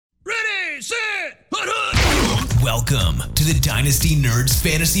Welcome to the Dynasty Nerds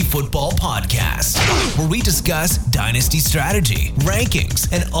Fantasy Football Podcast, where we discuss Dynasty strategy, rankings,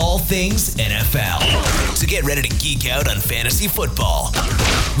 and all things NFL. So get ready to geek out on fantasy football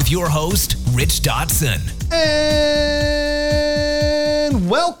with your host, Rich Dotson. And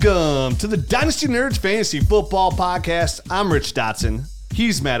welcome to the Dynasty Nerds Fantasy Football Podcast. I'm Rich Dotson.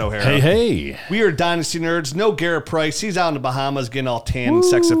 He's Matt O'Hara. Hey. We are Dynasty Nerds. No Garrett Price. He's out in the Bahamas getting all tan and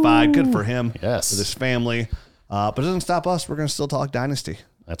sexified. Good for him. Yes. With his family. But it doesn't stop us. We're going to still talk Dynasty.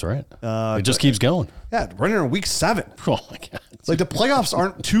 That's right. It just keeps going. Yeah, we're in week 7. Oh, my God. Like, the playoffs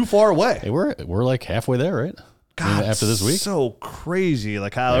aren't too far away. Hey, we're like halfway there, right? God, after this week. So crazy.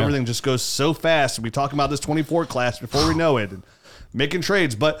 Like, how everything just goes so fast. We'll be talking about this 24 class before we know it and making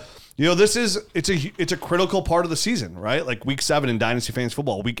trades. But, you know, it's a critical part of the season, right? Like week 7 in Dynasty Fantasy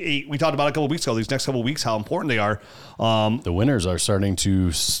Football. Week 8, we talked about a couple of weeks ago, these next couple of weeks, how important they are. The winners are starting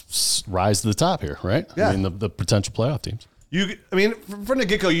to rise to the top here, right? Yeah. I mean, the potential playoff teams. From the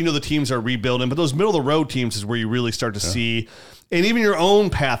get-go, you know the teams are rebuilding, but those middle-of-the-road teams is where you really start to see, and even your own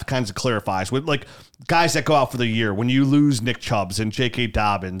path kind of clarifies with, like, guys that go out for the year. When you lose Nick Chubbs and J.K.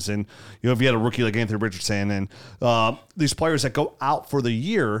 Dobbins, and, you know, if you had a rookie like Anthony Richardson, and these players that go out for the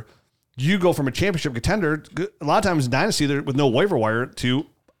year, you go from a championship contender, a lot of times in Dynasty, with no waiver wire, to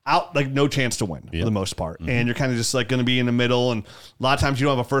out, like, no chance to win for the most part. Mm-hmm. And you're kind of just, like, going to be in the middle. And a lot of times you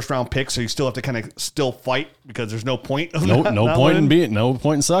don't have a first-round pick, so you still have to kind of still fight because there's no point of no not point winning. no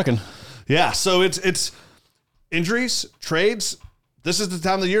point in sucking. Yeah, so it's injuries, trades. This is the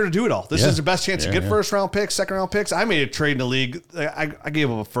time of the year to do it all. This is the best chance to get first-round picks, second-round picks. I made a trade in the league. I gave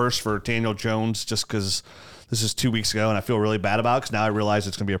up a first for Daniel Jones just because this is 2 weeks ago, and I feel really bad about it because now I realize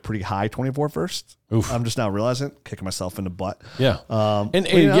it's going to be a pretty high 24 first. Oof. I'm just now realizing it, kicking myself in the butt. Yeah.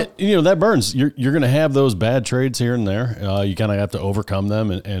 That burns. You're going to have those bad trades here and there. You kind of have to overcome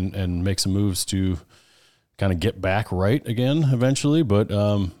them and make some moves to kind of get back right again eventually. But,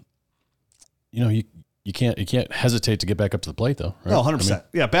 you can't hesitate to get back up to the plate, though. Right? No, 100%.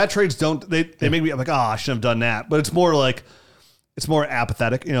 Yeah, bad trades don't, they make me, I'm like, I shouldn't have done that. But it's more like, it's more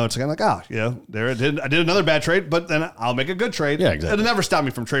apathetic. You know, it's kind of like, I did another bad trade, but then I'll make a good trade. Yeah, exactly. It'll never stop me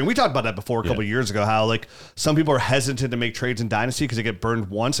from trading. We talked about that before a couple of years ago, how, like, some people are hesitant to make trades in Dynasty because they get burned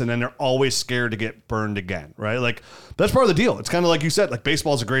once, and then they're always scared to get burned again, right? Like, that's part of the deal. It's kind of like you said, like,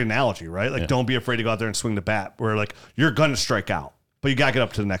 baseball is a great analogy, right? Like, don't be afraid to go out there and swing the bat, where, like, you're going to strike out, but you got to get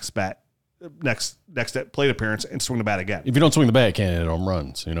up to the next bat. Next plate appearance and swing the bat again. If you don't swing the bat, you can't hit home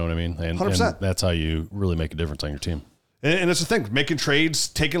runs. You know what I mean? And 100%. And that's how you really make a difference on your team. And that's the thing, making trades,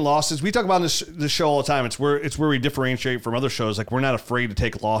 taking losses. We talk about this show all the time. It's where we differentiate from other shows. Like, we're not afraid to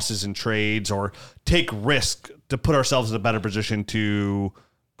take losses in trades or take risk to put ourselves in a better position to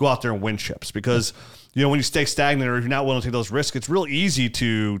go out there and win chips. Because, you know, when you stay stagnant or if you're not willing to take those risks, it's real easy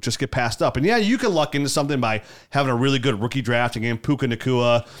to just get passed up. And yeah, you can luck into something by having a really good rookie draft and getting Puka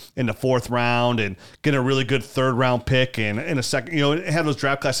Nacua in the 4th round and getting a really good 3rd round pick and in a second, you know, have those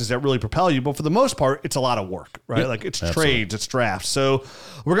draft classes that really propel you. But for the most part, it's a lot of work, right? Yep, like, it's absolutely. trades, it's drafts. So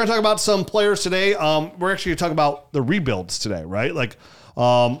we're going to talk about some players today. We're actually going to talk about the rebuilds today, right? Like,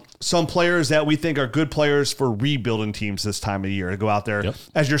 some players that we think are good players for rebuilding teams this time of year to go out there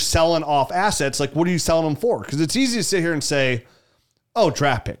as you're selling off assets. Like, what are you selling them for? Because it's easy to sit here and say, oh,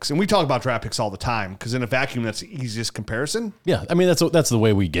 draft picks. And we talk about draft picks all the time because in a vacuum, that's the easiest comparison. Yeah. I mean, that's the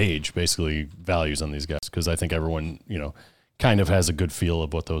way we gauge basically values on these guys. Cause I think everyone, you know, kind of has a good feel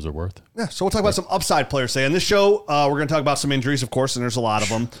of what those are worth. Yeah, so we'll talk about some upside players today. On this show, we're going to talk about some injuries, of course, and there's a lot of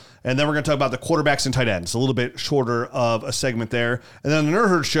them. And then we're going to talk about the quarterbacks and tight ends, a little bit shorter of a segment there. And then on the Nerd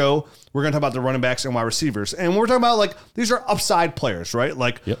Herd show, we're going to talk about the running backs and wide receivers. And we're talking about, like, these are upside players, right?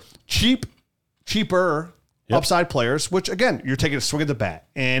 Like, cheaper upside players, which, again, you're taking a swing at the bat.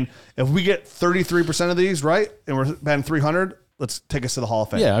 And if we get 33% of these, right, and we're batting 300, let's take us to the Hall of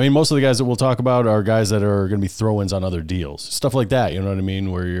Fame. Yeah, I mean, most of the guys that we'll talk about are guys that are going to be throw-ins on other deals, stuff like that. You know what I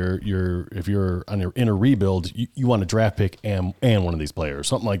mean? Where if you're in a rebuild, you want a draft pick and one of these players,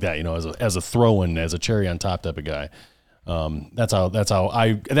 something like that. You know, as a throw-in, as a cherry on top type of guy. That's how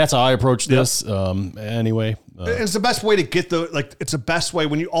I approach this. Anyway, it's the best way to get it's the best way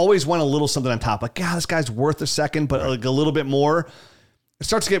when you always want a little something on top. Like, this guy's worth a second, but like a little bit more. It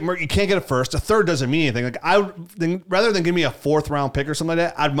starts to get more. You can't get a first. A third doesn't mean anything. Like, rather than give me a 4th round pick or something like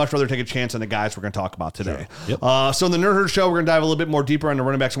that, I'd much rather take a chance on the guys we're going to talk about today. Sure. Yep. So in the Nerd Herd show, we're going to dive a little bit more deeper into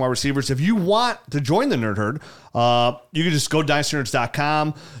running backs and wide receivers. If you want to join the Nerd Herd, you can just go to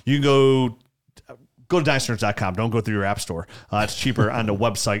dynastynerds.com. You can go to dynastynerds.com. Don't go through your app store. It's cheaper on the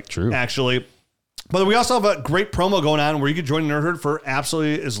website. True. Actually. But we also have a great promo going on where you can join the Nerd Herd for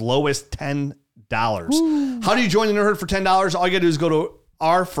absolutely as low as $10. How do you join the Nerd Herd for $10? All you got to do is go to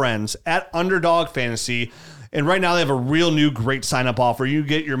our friends at Underdog Fantasy And right now they have a real new great sign-up offer. You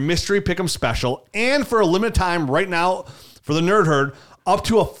get your mystery pick'em special, and for a limited time right now for the Nerd Herd, up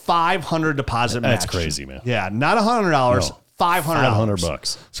to a $500 deposit match. That's crazy, man. Yeah, not $100, $500.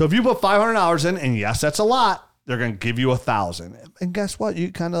 $500. So if you put $500 in, and yes, that's a lot, they're going to give you $1,000. And guess what?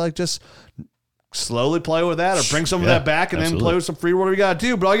 You kind of like just slowly play with that or bring some of that back and then play with some free whatever you got to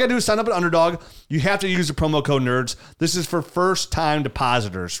do. But all you got to do is sign up at Underdog. You have to use the promo code NERDS. This is for first-time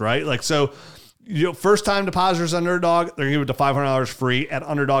depositors, right? Like, so, you know, first-time depositors on Underdog, they're going to give it to $500 free at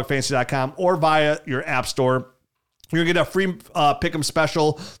UnderdogFantasy.com or via your app store. You're going to get a free pick'em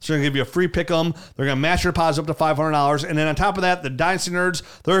special. So they're going to give you a free pick'em. They're going to match your deposit up to $500. And then on top of that, the Dynasty Nerds,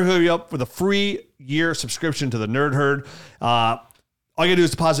 they're going to give you up with a free year subscription to the Nerd Herd. All you got to do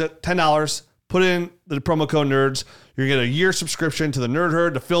is deposit $10, put in the promo code NERDS. You're going to get a year subscription to the Nerd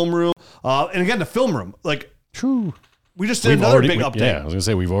Herd, the film room. And again, the film room. Like, true. We just did another big update. Yeah, I was going to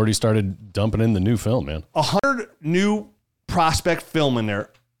say, we've already started dumping in the new film, man. 100 new prospect film in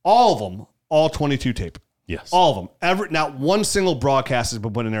there. All of them, all 22 tape. Yes. All of them. Not one single broadcast has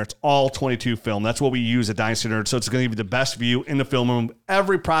been put in there. It's all 22 film. That's what we use at Dynasty Nerd. So it's going to give you the best view in the film room.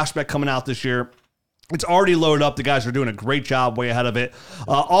 Every prospect coming out this year, it's already loaded up. The guys are doing a great job way ahead of it.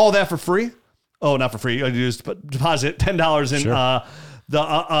 All of that for free. Oh, not for free. You just deposit $10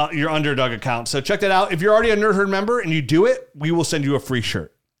 in your Underdog account. So check that out. If you're already a Nerd Herd member and you do it, we will send you a free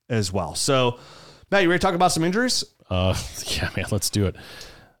shirt as well. So, Matt, you ready to talk about some injuries? Yeah, man, let's do it.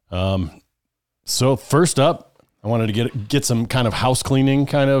 So first up, I wanted to get some kind of house cleaning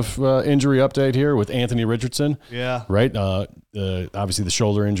kind of injury update here with Anthony Richardson. Yeah. Right. Obviously the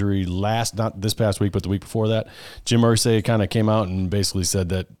shoulder injury not this past week, but the week before that. Jim Irsay kind of came out and basically said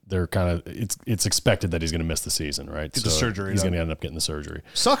that they're it's expected that he's going to miss the season, right? Get the surgery. He's going to end up getting the surgery.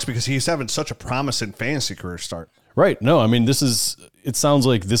 Sucks because he's having such a promising fantasy career start. Right. No, I mean, it sounds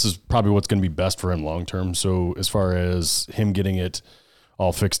like this is probably what's going to be best for him long term. So as far as him getting it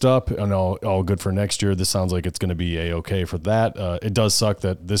all fixed up and all good for next year, this sounds like it's going to be okay for that. It does suck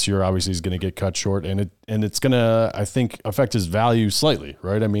that this year obviously he's going to get cut short, and it's going to, I think, affect his value slightly,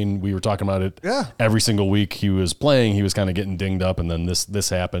 right? I mean, we were talking about it every single week he was playing, he was kind of getting dinged up, and then this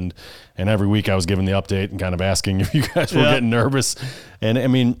happened, and every week I was giving the update and kind of asking if you guys were getting nervous, and I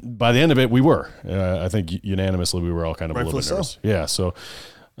mean, by the end of it, we were. I think unanimously we were all kind of Rightfully a little bit nervous. So. Yeah,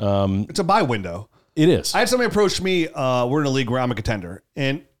 so it's a buy window. It is. I had somebody approach me. We're in a league where I'm a contender.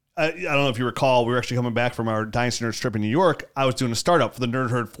 And I don't know if you recall, we were actually coming back from our Dynasty Nerds trip in New York. I was doing a startup for the Nerd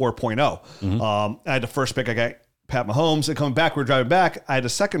Herd 4.0. Mm-hmm. I had the first pick. I got Pat Mahomes. And coming back, we were driving back. I had a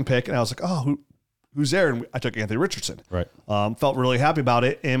second pick. And I was like, oh, who's there? And I took Anthony Richardson. Right. Felt really happy about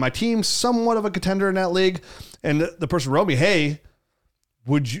it. And my team's somewhat of a contender in that league. And the person wrote me, hey,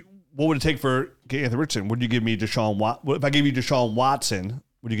 what would it take for Anthony Richardson? Would you give me Deshaun Watson? If I gave you Deshaun Watson,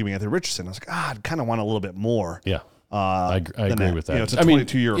 would you give me Anthony Richardson? I was like, I'd kind of want a little bit more. Yeah, I agree with that. You know, it's a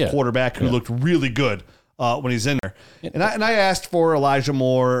 22-year quarterback who looked really good when he's in there. And I asked for Elijah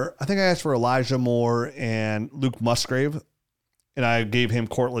Moore. I think I asked for Elijah Moore and Luke Musgrave, and I gave him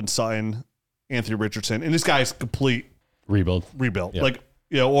Cortland Sutton, Anthony Richardson, and this guy's complete rebuild, yeah. Like,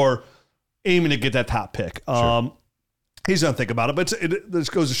 you know, or aiming to get that top pick. Sure. He's going to think about it, but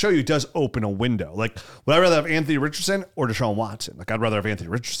this goes to show you it does open a window. Like, would I rather have Anthony Richardson or Deshaun Watson? Like, I'd rather have Anthony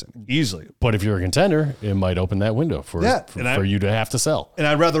Richardson easily. But if you're a contender, it might open that window for you to have to sell. And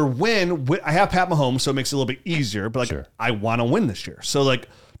I'd rather win. I have Pat Mahomes, so it makes it a little bit easier. But, like, I want to win this year. So, like,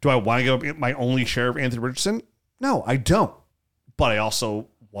 do I want to give up my only share of Anthony Richardson? No, I don't. But I also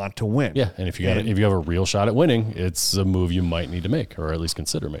want to win. Yeah, and if you have a real shot at winning, it's a move you might need to make, or at least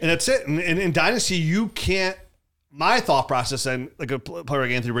consider making. And that's it. And in Dynasty, you can't. My thought process, and like a player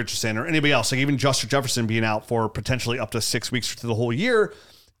like Anthony Richardson or anybody else, like even Justin Jefferson being out for potentially up to 6 weeks to the whole year,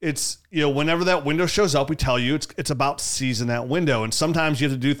 it's, you know, whenever that window shows up, we tell you it's about seizing that window. And sometimes you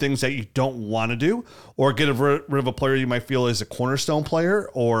have to do things that you don't want to do, or get rid of a player you might feel is a cornerstone player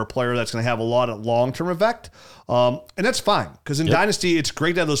or a player that's going to have a lot of long-term effect. And that's fine, because in Dynasty, it's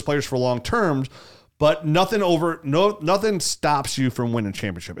great to have those players for long terms, but nothing stops you from winning a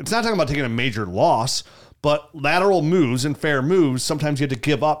championship. It's not talking about taking a major loss, but lateral moves and fair moves, sometimes you have to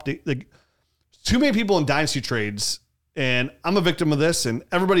give up. Too many people in dynasty trades, and I'm a victim of this, and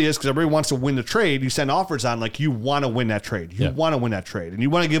everybody is, because everybody wants to win the trade. You send offers on like you want to win that trade. You want to win that trade, and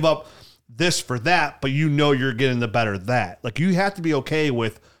you want to give up this for that, but you know you're getting the better of that. Like, you have to be okay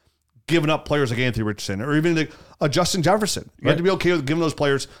with giving up players like Anthony Richardson or even a Justin Jefferson. You have to be okay with giving those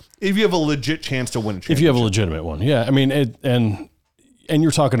players if you have a legit chance to win a championship. If you have a legitimate one. Yeah, I mean, and you're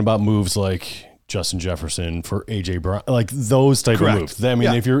talking about moves like Justin Jefferson for AJ Brown, like those type of moves. I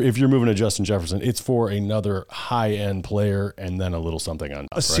mean, if you're moving to Justin Jefferson, it's for another high end player and then a little something on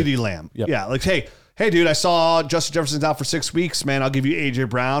top. CeeDee Lamb. Yep. Yeah. Like, hey, hey, dude, I saw Justin Jefferson's out for 6 weeks, man. I'll give you AJ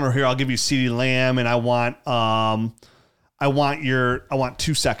Brown, or here I'll give you CeeDee Lamb, and I want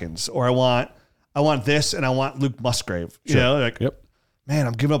 2 seconds, or I want this, and I want Luke Musgrave. You know, like, man,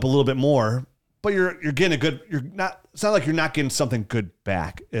 I'm giving up a little bit more, but you're getting a good. It's not like you're not getting something good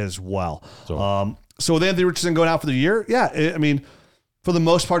back as well. So with Anthony Richardson going out for the year, I mean, for the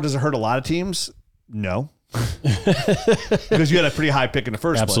most part, does it hurt a lot of teams? No. Because you had a pretty high pick in the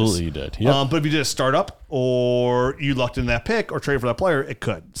first place. Absolutely, you did. Yep. But if you did a startup or you lucked in that pick or traded for that player, it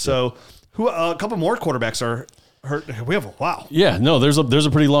could. So a couple more quarterbacks are hurt. We have Yeah, no, there's a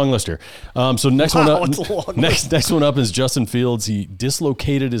pretty long list here. So next one up, next one up is Justin Fields. He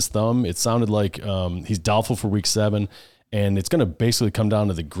dislocated his thumb. It sounded like he's doubtful for week 7, and it's going to basically come down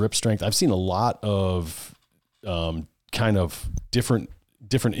to the grip strength. I've seen a lot of kind of different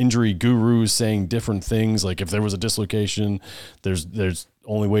injury gurus saying different things. Like if there was a dislocation, there's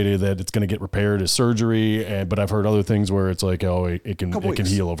only way that it's going to get repaired is surgery. But I've heard other things where it's like, oh, it can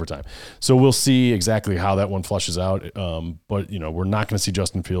heal over time. So we'll see exactly how that one flushes out. But we're not going to see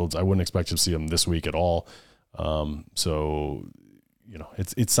Justin Fields. I wouldn't expect to see him this week at all. So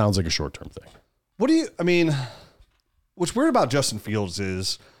it sounds like a short-term thing. What's weird about Justin Fields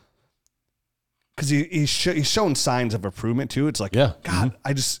is, because he's shown signs of improvement too. It's like, God,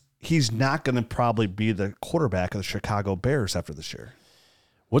 he's not going to probably be the quarterback of the Chicago Bears after this year.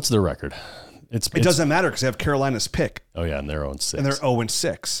 What's their record? It doesn't matter because they have Carolina's pick. Oh yeah, and they're 0-6. And they're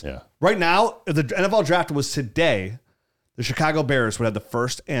 0-6. Yeah. Right now, if the NFL draft was today, the Chicago Bears would have the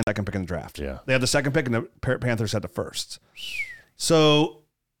first and second pick in the draft. Yeah. They had the second pick, and the Panthers had the first. So,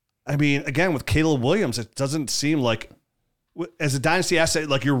 I mean, again, with Caleb Williams, it doesn't seem like, as a dynasty asset,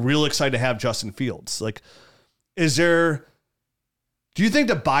 like you're real excited to have Justin Fields. Like, do you think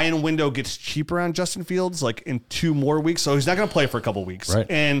the buy-in window gets cheaper on Justin Fields, like in 2 more weeks? So he's not going to play for a couple weeks. Right.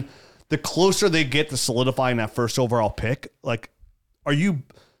 And the closer they get to solidifying that first overall pick, like, am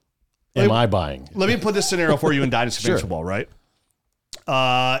I buying? Let me put this scenario for you in Dynasty Fantasy Football, right?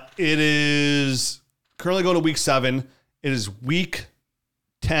 It is currently going to week 7. It is week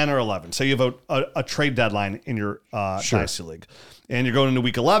 10 or 11. So you have a trade deadline in your Dynasty League. And you're going into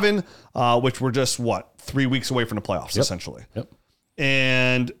week 11, which we're just, 3 weeks away from the playoffs, essentially. Yep.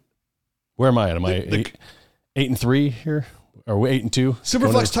 And where am I at? Am I 8-3 here? Or 8-2?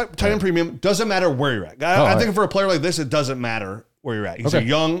 Superflex tight end premium doesn't matter where you're at. I think for a player like this, it doesn't matter where you're at. He's a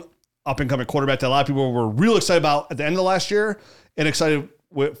young, up-and-coming quarterback that a lot of people were real excited about at the end of the last year and excited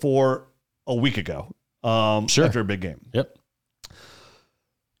for a week ago after a big game. Yep.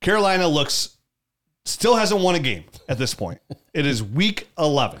 Carolina still hasn't won a game at this point. It is week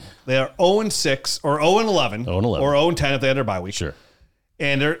 11. They are 0-6 or 0-11 or 0-10 if they had their bye week. Sure.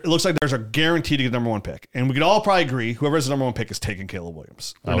 And it looks like there's a guarantee to get the number 1 pick. And we could all probably agree whoever has the number 1 pick is taking Caleb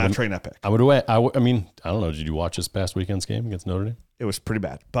Williams. They're not trading that pick. I mean, I don't know. Did you watch this past weekend's game against Notre Dame? It was pretty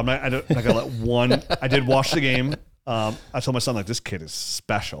bad. But I'm not going to let one. I did watch the game. I told my son, like, this kid is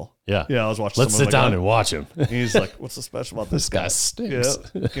special. Yeah. Yeah, I was watching. Let's sit down and watch him. And he's like, what's so special about this guy? Stinks.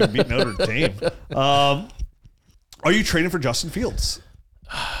 Yeah. He beat Notre Dame. Are you trading for Justin Fields?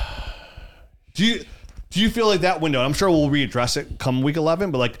 Do you feel like that window, I'm sure we'll readdress it come week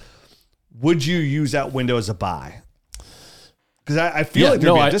 11, but like, would you use that window as a buy? Because I feel like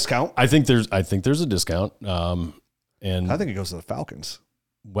there'd be a discount. I think there's a discount. And I think it goes to the Falcons.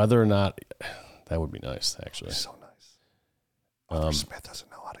 Whether or not, that would be nice, actually. So nice. Arthur Smith doesn't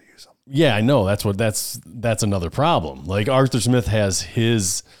know how to use them. Yeah, I know. That's another problem. Like Arthur Smith has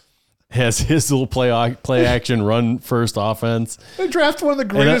his little play action run first offense. They drafted one of the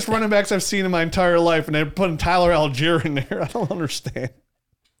greatest running backs I've seen in my entire life, and they're putting Tyler Algier in there. I don't understand.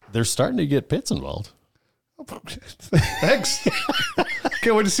 They're starting to get Pitts involved. Thanks.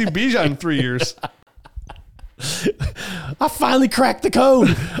 Can't wait to see Bijan in 3 years. I finally cracked the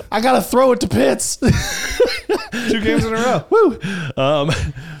code. I got to throw it to Pitts. 2 games in a row. Woo.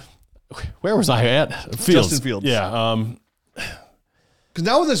 Where was I at? Fields. Justin Fields. Yeah. Because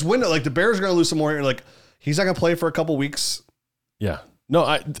now with this window, like the Bears are going to lose some more. Like he's not going to play for a couple weeks. Yeah. No,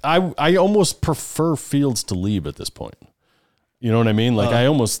 I almost prefer Fields to leave at this point. You know what I mean? Like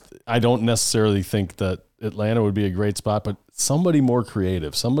I don't necessarily think that Atlanta would be a great spot, but somebody more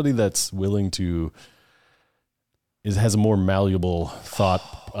creative, somebody that's willing to has a more malleable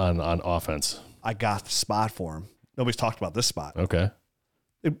thought on offense. I got the spot for him. Nobody's talked about this spot. Okay.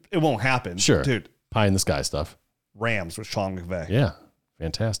 It won't happen. Sure. Dude. Pie in the sky stuff. Rams with Sean McVay. Yeah.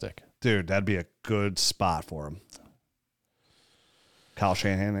 Fantastic. Dude, that'd be a good spot for him. Kyle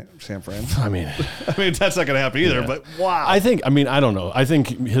Shanahan, San Fran. I mean, that's not going to happen either, but wow. I don't know. I think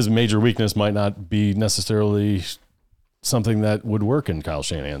his major weakness might not be necessarily something that would work in Kyle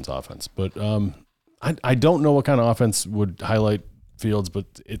Shanahan's offense, but I don't know what kind of offense would highlight Fields, but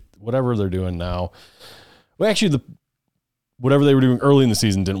whatever they're doing now. Well, actually, whatever they were doing early in the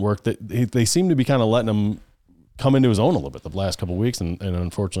season didn't work. They seem to be kind of letting him come into his own a little bit the last couple of weeks, and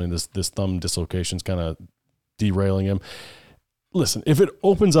unfortunately, this thumb dislocation is kind of derailing him. Listen, if it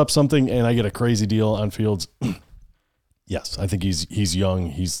opens up something and I get a crazy deal on Fields, yes, I think he's young.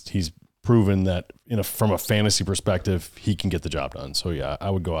 He's proven that from a fantasy perspective, he can get the job done. So yeah, I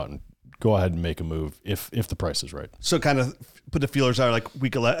would go ahead and make a move if the price is right. So kind of put the feelers out like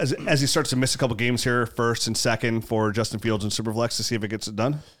week 11 as he starts to miss a couple games here, first and second for Justin Fields and Superflex to see if it gets it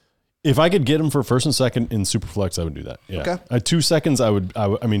done. If I could get him for first and second in Superflex, I would do that. Yeah. Okay. 2 seconds, I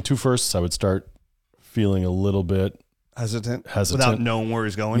mean 2 firsts, I would start feeling a little bit hesitant without knowing where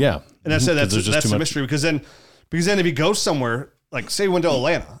he's going. Yeah. And I said that's the mystery because then if he goes somewhere, like say he went to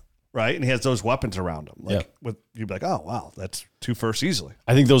Atlanta, right? And he has those weapons around him. You'd be like, oh wow, that's 2 firsts easily.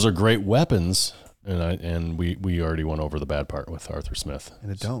 I think those are great weapons. And we already went over the bad part with Arthur Smith.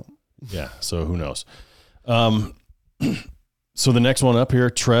 And it don't. Yeah. So who knows? So the next one up here,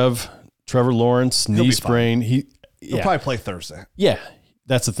 Trevor Lawrence, knee sprain. He'll probably play Thursday. Yeah.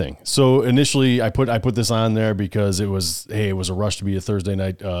 That's the thing. So initially I put this on there because it was a rush to be a Thursday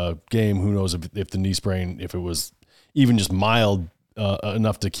night game. Who knows if the knee sprain, if it was even just mild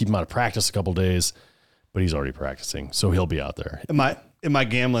enough to keep him out of practice a couple days, but he's already practicing. So he'll be out there. In my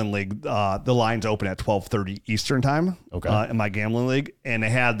gambling league, the line's open at 12:30 Eastern time. Okay. In my gambling league, and they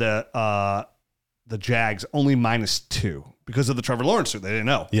had the Jags only -2 because of the Trevor Lawrence suit. They didn't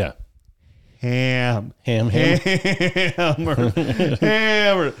know. Yeah. Hammer. And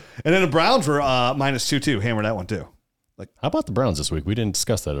then the Browns were -2 too. Hammer that one too. How about the Browns this week? We didn't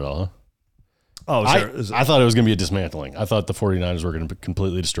discuss that at all, huh? Oh, I thought it was going to be a dismantling. I thought the 49ers were going to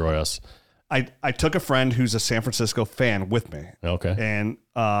completely destroy us. I took a friend who's a San Francisco fan with me. Okay. And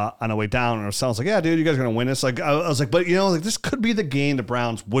on the way down, and I was like, yeah, dude, you guys are going to win this. Like, I was like, but this could be the game the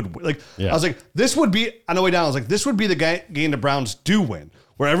Browns would win. I was like, this would be, on the way down, I was like, this would be the game the Browns do win.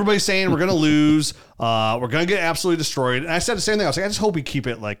 Where everybody's saying we're going to lose, we're going to get absolutely destroyed. And I said the same thing. I was like, I just hope we keep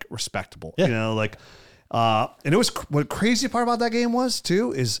it respectable, and it was what crazy part about that game was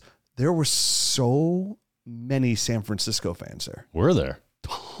too, is there were so many San Francisco fans there. Were there?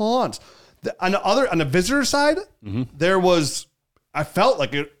 Tons. On the visitor side, there was, I felt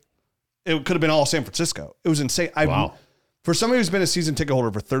like it could have been all San Francisco. It was insane. Wow. For somebody who's been a season ticket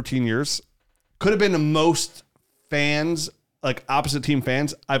holder for 13 years, could have been the most fans, like opposite team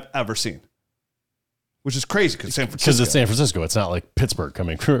fans I've ever seen, which is crazy because it's San Francisco. It's not like Pittsburgh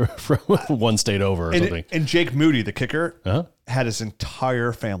coming from one state over or something. And Jake Moody, the kicker, had his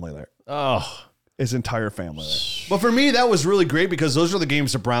entire family there. Oh, his entire family there. But for me, that was really great because those are the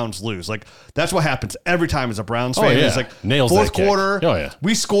games the Browns lose. Like that's what happens every time as a Browns fan. Yeah. It's like Nails fourth quarter, yeah.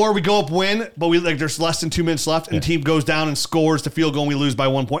 We score, we go up, win, but there's less than 2 minutes left, and the team goes down and scores the field goal, and we lose by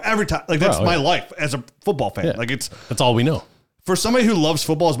 1 point every time. Like that's my life as a football fan. Yeah. Like that's all we know. For somebody who loves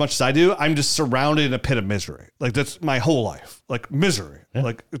football as much as I do, I'm just surrounded in a pit of misery. Like that's my whole life. Like misery. Yeah.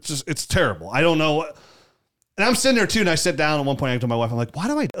 Like it's terrible. I don't know. And I'm sitting there too, and I sat down at one point. I told my wife, I'm like, why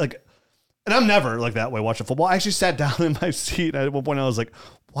do I like? And I'm never like that way watching football. I actually sat down in my seat. And at one point, I was like,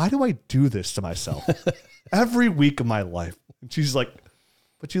 why do I do this to myself every week of my life? And she's like,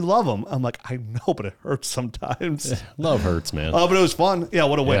 but you love them. I'm like, I know, but it hurts sometimes. Love hurts, man. But it was fun. Yeah,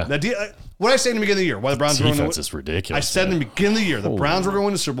 what a win. Yeah. What did I say in the beginning of the year? Why the Browns were going to win? Defense is ridiculous. I said in the beginning of the year, the Browns were going to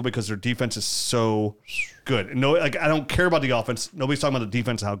win the Super Bowl because their defense is so good. And I don't care about the offense. Nobody's talking about the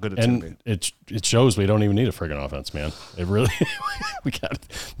defense and how good it's going to be. It shows we don't even need a friggin' offense, man. It really, we got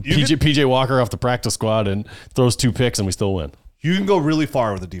PJ Walker off the practice squad and throws 2 picks and we still win. You can go really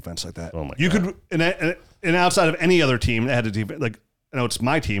far with a defense like that. Oh my God. You could, and outside of any other team that had a defense, like I know it's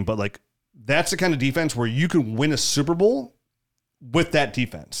my team, but that's the kind of defense where you could win a Super Bowl with that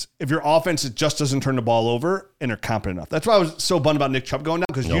defense. If your offense just doesn't turn the ball over and are competent enough. That's why I was so bummed about Nick Chubb going down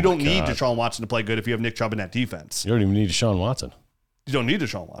because you don't need Deshaun Watson to play good if you have Nick Chubb in that defense. You don't even need Deshaun Watson. You don't need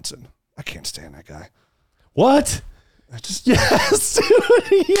Deshaun Watson. I can't stand that guy. What? Yes,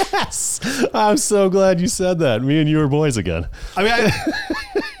 dude, yes. I'm so glad you said that. Me and you are boys again. I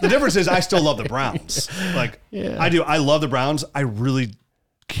mean, the difference is I still love the Browns. I do. I love the Browns. I really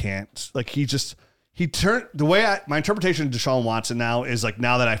can't. He turned the way my interpretation of Deshaun Watson now is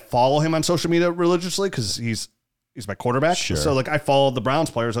now that I follow him on social media religiously because he's my quarterback. Sure. So I follow the Browns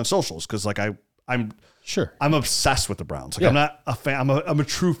players on socials because I'm obsessed with the Browns. I'm not a fan. I'm a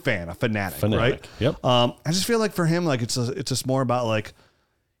true fan, a fanatic. Right? Yep. I just feel like for him, it's just more about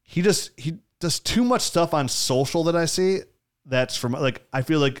he does too much stuff on social that I see. That's from I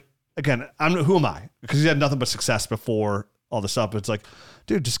feel like again, who am I? Because he had nothing but success before all this stuff. But it's like,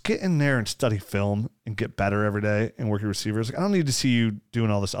 dude, just get in there and study film and get better every day and work your receivers. Like, I don't need to see you doing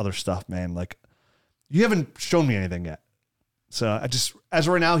all this other stuff, man. Like, you haven't shown me anything yet. So I just, as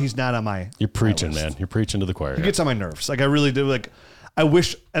of right now, he's not on my. You're preaching, man. You're preaching to the choir. He gets on my nerves. Like, I really do. Like, I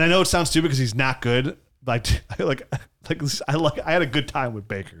wish, and I know it sounds stupid because he's not good. But I had a good time with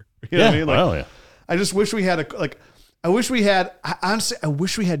Baker. You know what I mean? Like, well, yeah. I just wish we had honestly, I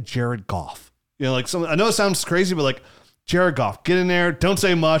wish we had Jared Goff. You know, like I know it sounds crazy, but like Jared Goff, get in there, don't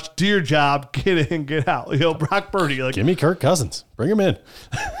say much, do your job, get in, get out. You know, Brock Purdy, like, give me Kirk Cousins, bring him in.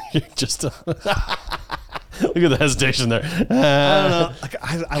 Just look at the hesitation there. I don't know. Like,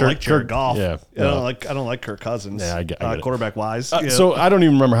 I like Jared Goff. Yeah, I don't like Kirk Cousins. Yeah, I get it. Quarterback wise. So I don't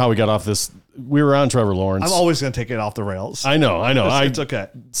even remember how we got off this. We were on Trevor Lawrence. I'm always going to take it off the rails. I know. It's okay.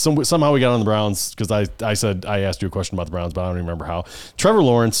 Somehow we got on the Browns because I asked you a question about the Browns, but I don't even remember how. Trevor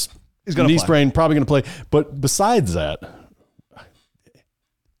Lawrence, he's going to knee sprain, probably going to play. But besides that,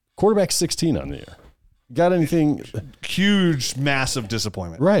 quarterback 16 on the year. Got anything? Huge, massive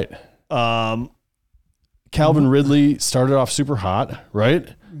disappointment. Right. Calvin Ridley started off super hot, right?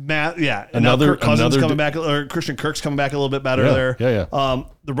 Matt, yeah. And now Kirk Cousins coming back, or Christian Kirk's coming back a little bit better there. Yeah.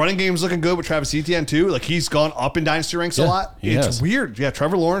 The running game's looking good with Travis Etienne too. Like, he's gone up in dynasty ranks a lot. It's weird. Yeah,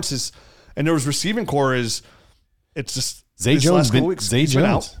 Trevor Lawrence is, and there was receiving core is, it's just Zay Jones been out.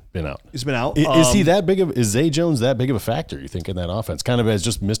 He's been out. Is he that big of? Is Zay Jones that big of a factor? You think in that offense, kind of as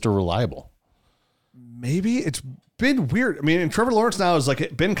just Mr. Reliable? Maybe it's been weird. I mean, and Trevor Lawrence now is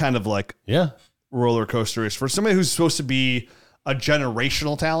like been kind of like roller coaster-ish for somebody who's supposed to be a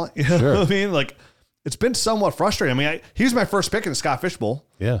generational talent. You know what I mean? Like, it's been somewhat frustrating. I mean, he was my first pick in the Scott Fish Bowl.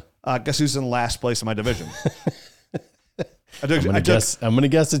 Yeah. Guess who's in last place in my division? I'm gonna guess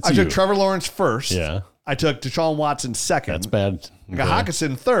it's you. I took Trevor Lawrence first. Yeah. I took Deshaun Watson second. That's bad. I got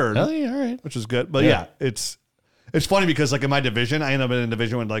Hawkinson third. Oh, yeah, all right. Which was good. But yeah, it's funny because like in my division, I end up in a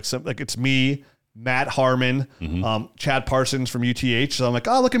division with like it's me, Matt Harmon, Chad Parsons from UTH. So I'm like,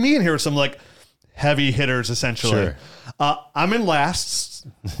 oh, look at me in here with some like heavy hitters essentially. Sure. I'm in last.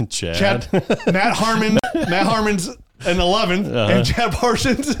 Chad. Matt Harmon's in 11th, and Chad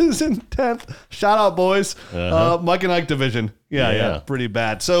Parsons is in 10th. Shout out, boys. Mike and Ike division. Yeah, pretty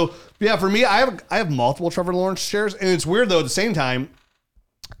bad. So yeah, for me, I have multiple Trevor Lawrence shares, and it's weird though. At the same time,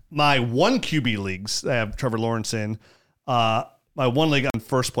 my one QB leagues that I have Trevor Lawrence in, my one league I'm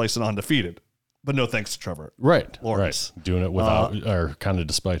first place and undefeated. But no thanks to Trevor. Lawrence. Right. Doing it without, or kind of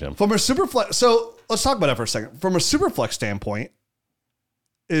despite him. From a super flex, so let's talk about that for a second. From a super flex standpoint,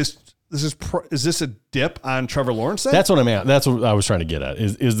 is this a dip on Trevor Lawrence then? That's what I'm at. That's what I was trying to get at.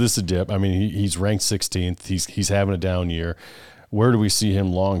 Is this a dip? I mean, he's ranked 16th. He's having a down year. Where do we see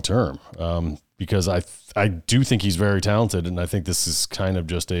him long term? Because I do think he's very talented, and I think this is kind of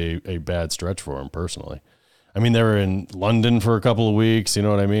just a bad stretch for him personally. I mean, they were in London for a couple of weeks. You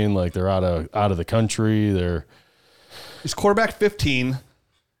know what I mean? Like, they're out of the country. He's quarterback 15.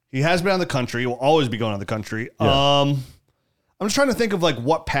 He has been on the country. He will always be going on the country. Yeah. I'm just trying to think of like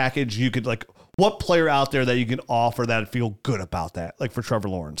what package you could like, what player out there that you can offer that feel good about that. Like for Trevor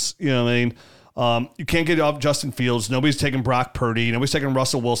Lawrence, you know what I mean? You can't get off Justin Fields. Nobody's taking Brock Purdy. Nobody's taking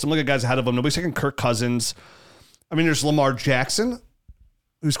Russell Wilson. Look at guys ahead of him. Nobody's taking Kirk Cousins. I mean, there's Lamar Jackson,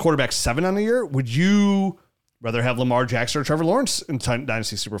 who's quarterback 7 on the year. Would you rather have Lamar Jackson or Trevor Lawrence in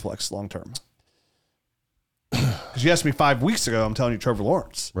Dynasty Superflex long term? Because you asked me 5 weeks ago, I'm telling you Trevor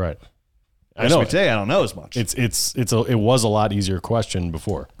Lawrence. Right. I know today. I don't know as much. It was a lot easier question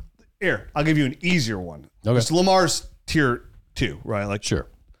before. Here, I'll give you an easier one. Okay. It's Lamar's tier 2, right? Like sure.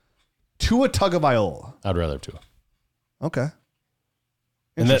 Tua Tagovailoa. I'd rather have Tua. Okay.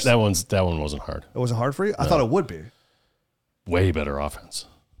 And that one wasn't hard. It wasn't hard for you? I thought it would be. Way better offense.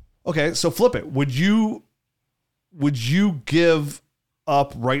 Okay, so flip it. Would you give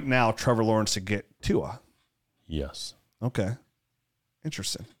up right now Trevor Lawrence to get Tua? Yes. Okay.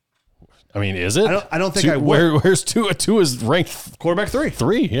 Interesting. I mean, is it? I don't think I would. Where's Tua? Tua's ranked quarterback 3.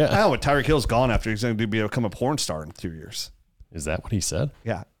 3, yeah. I know, but Tyreek Hill's gone after he's going to become a porn star in 2 years. Is that what he said?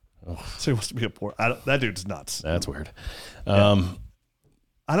 Yeah. Oh. So he wants to be a porn. That dude's nuts. That's weird. Yeah.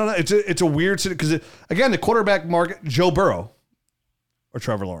 I don't know. It's a weird because again, the quarterback market, Joe Burrow or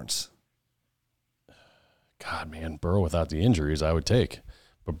Trevor Lawrence. God, man, Burrow without the injuries, I would take.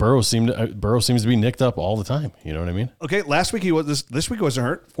 But Burrow seems to be nicked up all the time. You know what I mean? Okay, last week he was this week he wasn't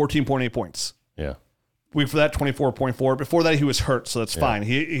hurt. 14.8 points. Yeah. Week for that 24.4. Before that he was hurt, so that's fine.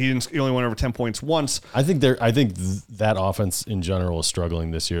 He only went over 10 points once. I think that offense in general is struggling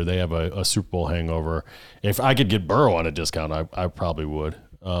this year. They have a Super Bowl hangover. If I could get Burrow on a discount, I probably would.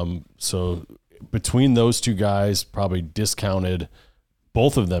 So between those two guys, probably discounted,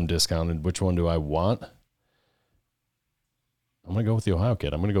 both of them discounted. Which one do I want? I'm going to go with the Ohio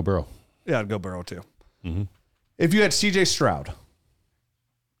kid. I'm going to go Burrow. Yeah, I'd go Burrow too. Mm-hmm. If you had C.J. Stroud,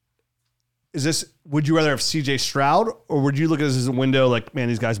 would you rather have C.J. Stroud, or would you look at this as a window like, man,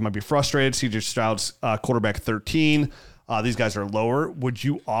 these guys might be frustrated. C.J. Stroud's quarterback 13. These guys are lower. Would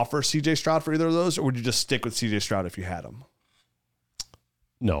you offer C.J. Stroud for either of those, or would you just stick with C.J. Stroud if you had him?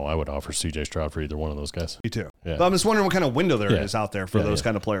 No, I would offer C.J. Stroud for either one of those guys. Me too. Yeah. But I'm just wondering what kind of window there is out there for those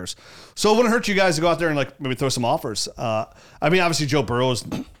kind of players. So it wouldn't hurt you guys to go out there and like maybe throw some offers. I mean, obviously Joe Burrow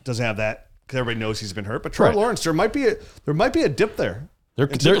doesn't have that because everybody knows he's been hurt. But Trevor Lawrence, there might be a dip there. There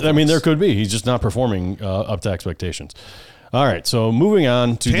could be. He's just not performing up to expectations. All right, so moving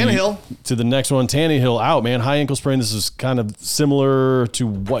on to the next one. Tannehill out, man. High ankle sprain. This is kind of similar to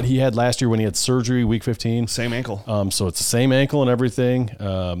what he had last year when he had surgery, week 15. Same ankle. So it's the same ankle and everything.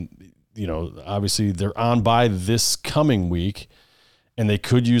 Obviously they're on bye this coming week, and they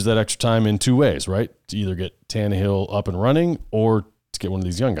could use that extra time in two ways, right? To either get Tannehill up and running or to get one of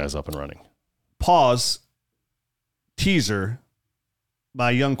these young guys up and running. Pause. Teaser.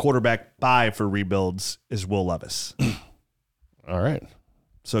 My young quarterback buy for rebuilds is Will Levis. All right.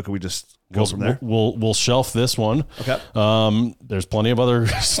 So can we just go from there? We'll shelf this one. Okay. There's plenty of other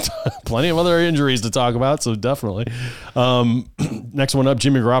injuries to talk about, so definitely. Next one up,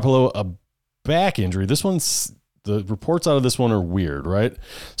 Jimmy Garoppolo, a back injury. The reports out of this one are weird, right?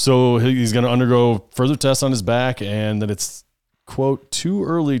 So he's going to undergo further tests on his back, and that it's, quote, too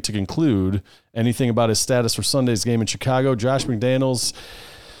early to conclude anything about his status for Sunday's game in Chicago. Josh McDaniels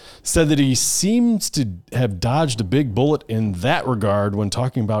said that he seems to have dodged a big bullet in that regard when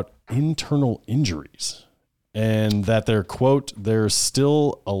talking about internal injuries, and that they're, quote, there's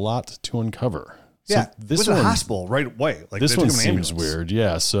still a lot to uncover. Yeah, so this one, the hospital right away. Like this one seems weird.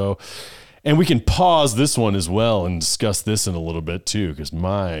 Yeah, so, and we can pause this one as well and discuss this in a little bit too, because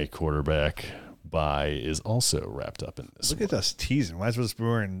my quarterback buy is also wrapped up in this. Look at us teasing. Why is this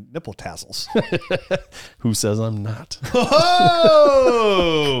wearing nipple tassels? Who says I'm not?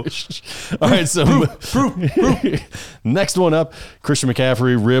 Oh! All right, so next one up, Christian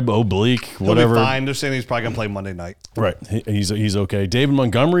McCaffrey, rib, oblique, whatever. He'll be fine. They're saying he's probably going to play Monday night. Right. He's okay. David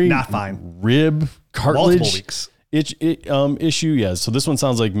Montgomery. Not fine. Rib, cartilage. Multiple weeks. Issue, yeah. So this one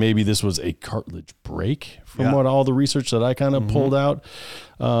sounds like maybe this was a cartilage break from what all the research that I kind of pulled out,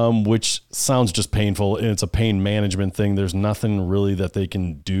 which sounds just painful. And it's a pain management thing. There's nothing really that they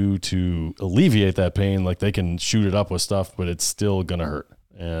can do to alleviate that pain. Like they can shoot it up with stuff, but it's still going to hurt.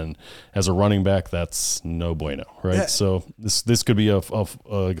 And as a running back, that's no bueno, right? Yeah. So this could be a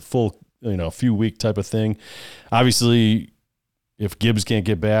full, few week type of thing. Obviously, if Gibbs can't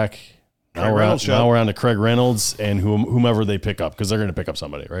get back, now we're on to Craig Reynolds and whomever they pick up, because they're going to pick up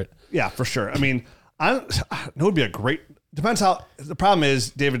somebody, right? Yeah, for sure. I mean, it would be a great. Depends how. The problem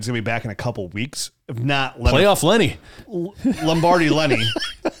is David's going to be back in a couple weeks. If not, playoff Lenny, Lombardi Lenny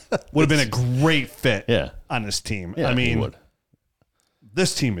would have been a great fit. Yeah. On this team. Yeah, I mean,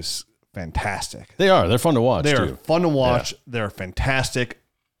 this team is fantastic. They are. They're fun to watch. They're fun to watch. Yeah. They're fantastic.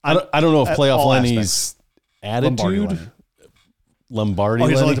 I don't know if playoff Lenny's attitude. Lombardi. Oh,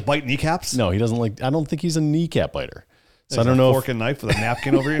 he doesn't like to bite kneecaps? No, he doesn't like. I don't think he's a kneecap biter. So I don't know. Fork and knife with a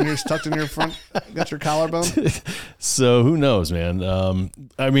napkin over your ears tucked in your front. Got your collarbone. So who knows, man?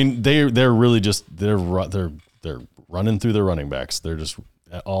 I mean, they're really just they're running through their running backs. They're just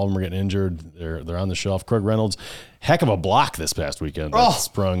all of them are getting injured. They're on the shelf. Craig Reynolds, heck of a block this past weekend.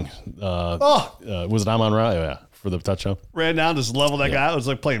 Sprung. Was it Amon-Ra? Yeah. For the touchdown, ran down, just leveled that guy. It was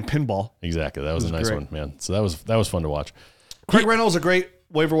like playing pinball. Exactly, that was a nice one, man. So that was fun to watch. Craig Reynolds, a great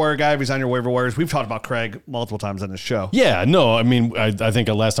waiver wire guy. If he's on your waiver wires, we've talked about Craig multiple times on this show. Yeah, no, I mean, I think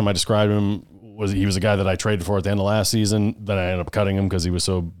the last time I described him he was a guy that I traded for at the end of last season. Then I ended up cutting him because he was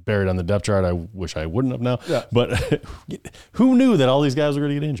so buried on the depth chart. I wish I wouldn't have now. Yeah. But who knew that all these guys were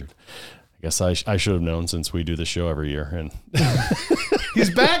going to get injured? I guess I should have known, since we do this show every year. And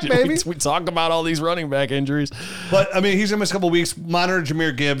he's back, baby. We talk about all these running back injuries. But, I mean, he's going to miss a couple of weeks. Monitor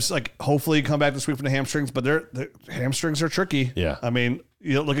Jahmyr Gibbs. Like, hopefully come back this week from the hamstrings. But their hamstrings are tricky. Yeah. I mean,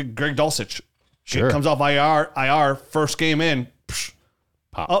 look at Greg Dulcich. Sure. He comes off IR, first game in.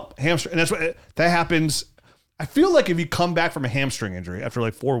 Pop. Up, hamstring. And that's what that happens. I feel like if you come back from a hamstring injury after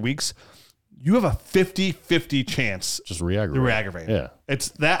like 4 weeks, you have a 50-50 chance just re-aggravate. Yeah. It's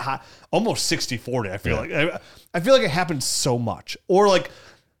that high, almost 60-40. I feel like it happens so much. Or like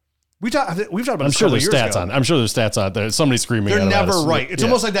we've talked about. I'm sure there's stats on. I'm sure there's stats out there. Somebody's screaming. They're never right. It's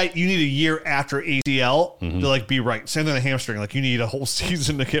almost like that. You need a year after ACL to like be right. Same thing with the hamstring. Like you need a whole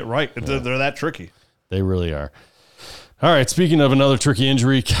season to get right. They're that tricky. They really are. All right, speaking of another tricky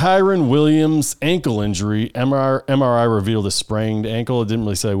injury, Kyron Williams' ankle injury. MRI revealed a sprained ankle. It didn't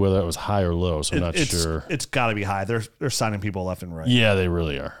really say whether it was high or low, so I'm not sure. It's got to be high. They're signing people left and right. Yeah, they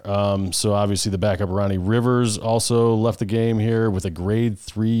really are. So obviously the backup Ronnie Rivers also left the game here with a grade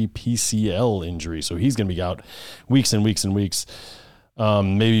 3 PCL injury. So he's going to be out weeks and weeks and weeks.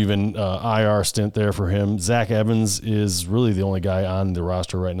 Maybe even IR stint there for him. Zach Evans is really the only guy on the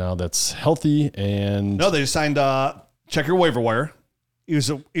roster right now that's healthy. And no, they just signed... check your waiver wire. He's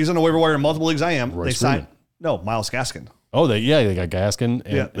on a waiver wire in multiple leagues. I am. Royce they signed Myles Gaskin. Oh, they got Gaskin.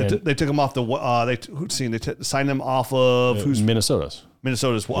 And, they took him off the. They signed him off of Minnesota's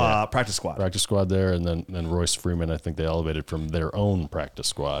practice squad. Practice squad there, and then Royce Freeman. I think they elevated from their own practice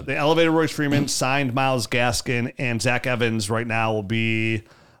squad. They elevated Royce Freeman, signed Myles Gaskin, and Zach Evans right now will be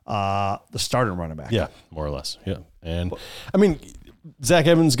the starting running back. Yeah, more or less. Yeah, and I mean, Zach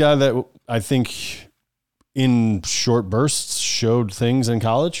Evans, guy that I think in short bursts showed things in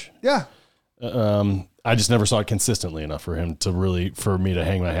college. Yeah. I just never saw it consistently enough for him to for me to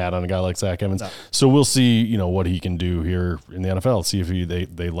hang my hat on a guy like Zach Evans. No. So we'll see, what he can do here in the NFL. See if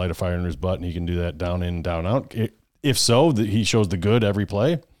they light a fire in his butt and he can do that down in, down out. If so, he shows the good every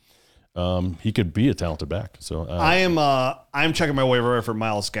play. He could be a talented back. So I'm checking my waiver wire for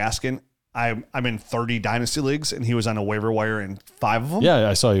Myles Gaskin. I'm in 30 Dynasty leagues, and he was on a waiver wire in 5 of them. Yeah,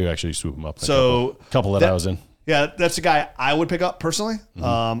 I saw you actually swoop him up. So couple that I was in. Yeah, that's the guy I would pick up personally.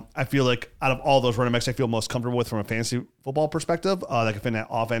 Mm-hmm. I feel like out of all those running backs, I feel most comfortable with from a fantasy football perspective. That can fit in that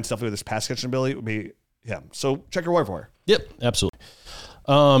offense, definitely with his pass catching ability, would be him. So check your waiver wire. Yep, absolutely.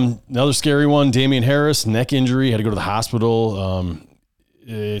 Another scary one, Damian Harris, neck injury, had to go to the hospital.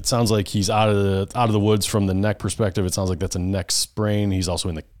 It sounds like he's out of the woods from the neck perspective. It sounds like that's a neck sprain. He's also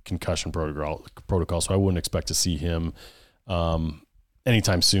in the concussion protocol, so I wouldn't expect to see him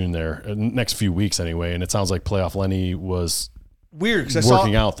anytime soon there, next few weeks anyway. And it sounds like Playoff Lenny was weird because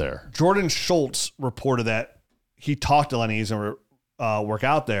working out there. Jordan Schultz reported that he talked to Lenny. He's going to work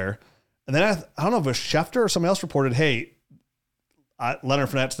out there. And then I don't know if it was Schefter or somebody else reported, hey, Leonard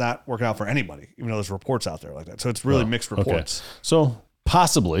Fournette's not working out for anybody, even though there's reports out there like that. So it's really mixed reports. Okay. So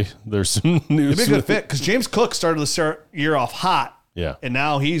possibly there's some news. It'd be a good fit because James Cook started the year off hot. Yeah. And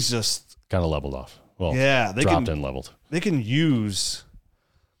now he's just kind of leveled off. Well, yeah, dropped and leveled. They can use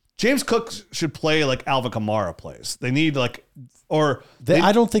James Cook should play like Alvin Kamara plays. They need I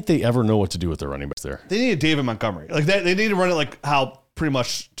don't think they ever know what to do with their running backs there. They need a David Montgomery. Like they need to run it like how pretty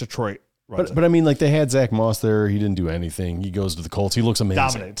much Detroit runs but I mean, like they had Zach Moss there. He didn't do anything. He goes to the Colts. He looks amazing.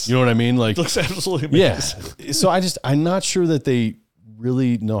 Dominates. You know what I mean? Like looks absolutely amazing. Yeah. So I'm not sure that they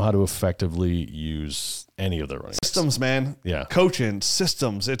really know how to effectively use any of their running systems, man. Yeah. Coaching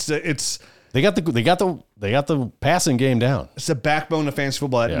systems. It's They got the passing game down. It's the backbone of fantasy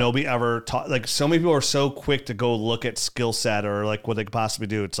football that nobody ever taught. Like so many people are so quick to go look at skill set or like what they could possibly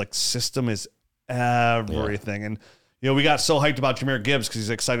do. It's like system is everything. And we got so hyped about Jahmyr Gibbs because he's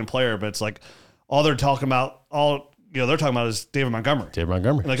an exciting player, but it's like all they're talking about, they're talking about is David Montgomery.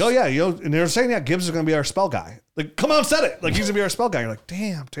 And like, oh yeah, and they're saying Gibbs is going to be our spell guy. Like, come on, said it. Like he's going to be our spell guy. You're like,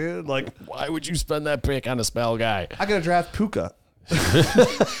 damn, dude. Like, why would you spend that pick on a spell guy? I got to draft Puka.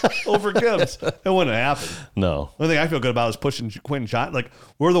 Over Gibbs. It wouldn't happen. No. The only thing I feel good about is pushing Quentin Johnson. Like,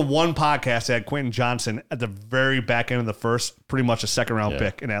 we're the one podcast that had Quentin Johnson at the very back end of the first, pretty much a second round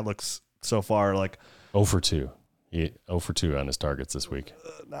pick. And that looks so far like 0 for 2. 0 for 2 on his targets this week.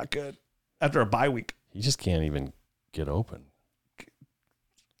 Not good. After a bye week. He just can't even get open.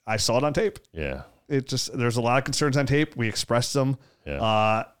 I saw it on tape. Yeah. There's a lot of concerns on tape. We expressed them.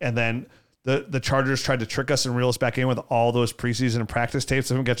 Yeah. And then the Chargers tried to trick us and reel us back in with all those preseason and practice tapes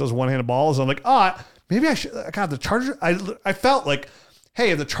so we can get those one-handed balls. I'm like, maybe I should. God, the Chargers. I felt like,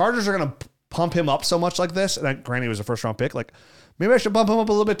 hey, if the Chargers are going to pump him up so much like this, and granted he was a first-round pick, like maybe I should bump him up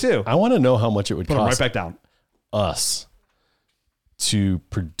a little bit too. I want to know how much it would put cost him right back down us to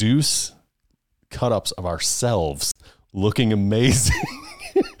produce cut-ups of ourselves looking amazing,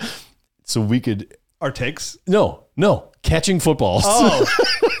 so we could our takes. No, catching footballs. Oh.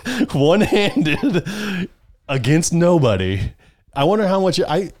 One-handed against nobody. I wonder how much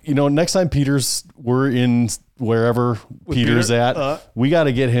next time we're in wherever Peter's at, we got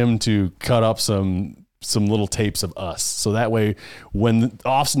to get him to cut up some little tapes of us. So that way when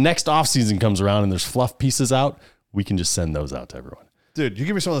next off season comes around and there's fluff pieces out, we can just send those out to everyone. Dude, you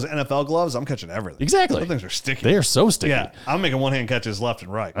give me some of those NFL gloves, I'm catching everything. Exactly. Those things are sticky. They are so sticky. Yeah, I'm making one-hand catches left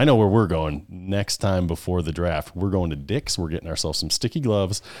and right. I know where we're going next time before the draft. We're going to Dick's. We're getting ourselves some sticky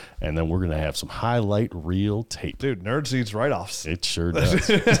gloves, and then we're going to have some highlight reel tape. Dude, Nerds needs write-offs. It sure does.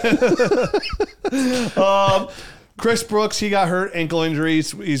 Chris Brooks, he got hurt, ankle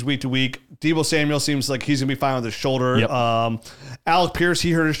injuries. He's week to week. Deebo Samuel seems like he's going to be fine with his shoulder. Yep. Alec Pierce,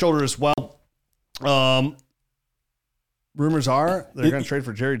 he hurt his shoulder as well. Rumors are they're going to trade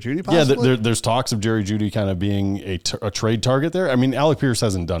for Jerry Jeudy possibly? Yeah, there's talks of Jerry Jeudy kind of being a trade target there. I mean, Alec Pierce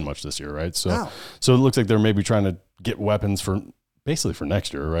hasn't done much this year, right? So it looks like they're maybe trying to get weapons for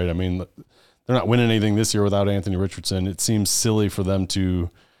next year, right? I mean, they're not winning anything this year without Anthony Richardson. It seems silly for them to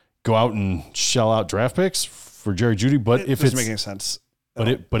go out and shell out draft picks for Jerry Jeudy, but if doesn't make any sense.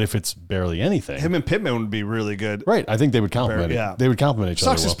 But if it's barely anything, him and Pittman would be really good. Right. I think they would complement it. Yeah. They would complement each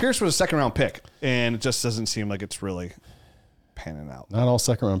other. Sucks. Pierce was a second-round pick, and it just doesn't seem like it's really panning out. Not all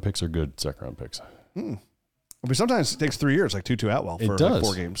second-round picks are good second-round picks. But sometimes it takes 3 years, like Tutu Atwell for like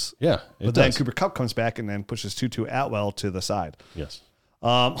 4 games. Yeah. But then Cooper Kupp comes back and then pushes Tutu Atwell to the side. Yes.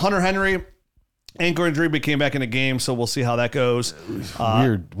 Hunter Henry, ankle injury, but came back in the game, so we'll see how that goes.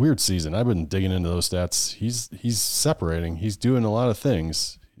 Weird season. I've been digging into those stats. He's separating. He's doing a lot of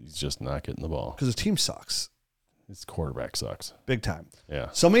things. He's just not getting the ball. Because the team sucks. His quarterback sucks. Big time. Yeah.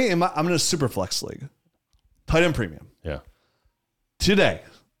 So I'm in a super flex league. Tight end premium. Yeah. Today,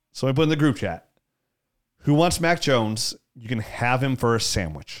 so I put in the group chat, who wants Mac Jones? You can have him for a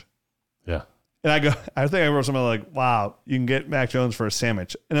sandwich. Yeah. And I think I wrote something like, wow, you can get Mac Jones for a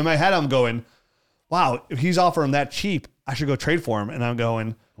sandwich. And in my head, I'm going, wow, if he's offering that cheap, I should go trade for him. And I'm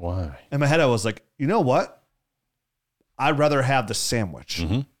going, why? In my head, I was like, you know what? I'd rather have the sandwich.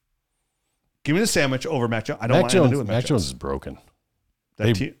 Mm-hmm. Give me the sandwich over Mac Jones. I don't want anything to do with Mac Jones. Mac Jones is broken.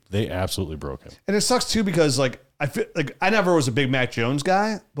 They absolutely broke him. And it sucks too because I feel like I never was a big Mac Jones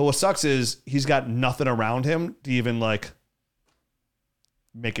guy, but what sucks is he's got nothing around him to even make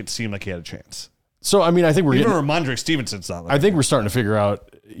it seem like he had a chance. So I mean, I think we're even Ramondre Stevenson's not. I think we're starting to figure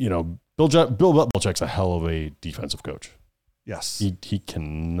out. Bill Belichick's a hell of a defensive coach. Yes, he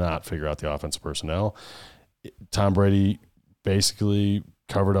cannot figure out the offensive personnel. Tom Brady basically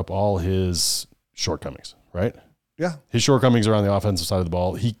covered up all his shortcomings, right? Yeah. His shortcomings are on the offensive side of the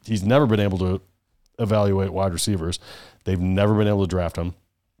ball. He's never been able to evaluate wide receivers. They've never been able to draft them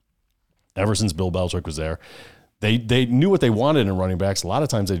ever since Bill Belichick was there. They knew what they wanted in running backs. A lot of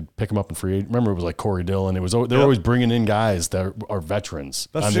times they'd pick them up in free agent. Remember, it was like Corey Dillon. They're always bringing in guys that are veterans.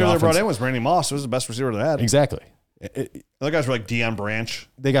 Best receiver they brought in was Randy Moss. It was the best receiver they had. Exactly. Other guys were like Deion Branch.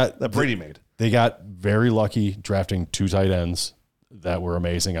 That Brady made. They got very lucky drafting 2 tight ends that were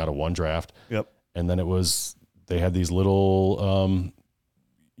amazing out of one draft. Yep. And then they had these little,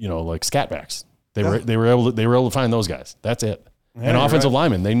 like scat backs. They were able to find those guys. That's it. Yeah, and offensive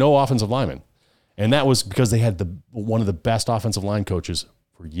linemen. They know offensive linemen, and that was because they had one of the best offensive line coaches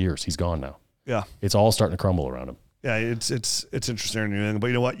for years. He's gone now. Yeah, it's all starting to crumble around him. Yeah, it's interesting in New England, but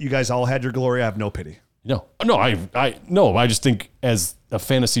you know what? You guys all had your glory. I have no pity. No. I just think as a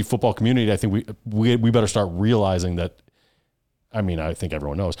fantasy football community, I think we better start realizing that. I mean, I think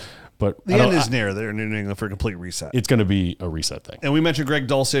everyone knows, but the end is near there in New England for a complete reset. It's going to be a reset thing. And we mentioned Greg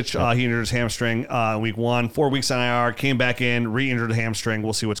Dulcich. He injured his hamstring week 1, 4 weeks on IR, came back in, re-injured the hamstring.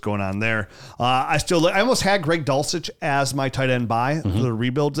 We'll see what's going on there. I almost had Greg Dulcich as my tight end buy for the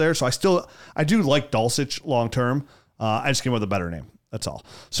rebuilds there. So I do like Dulcich long term. I just came up with a better name. That's all.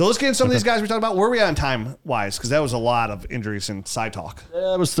 So let's get into some of these guys we talked about. Where are we at on time-wise? Because that was a lot of injuries and side talk.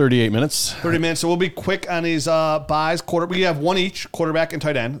 That was 38 minutes. 30 minutes. So we'll be quick on these buys. We have one each, quarterback and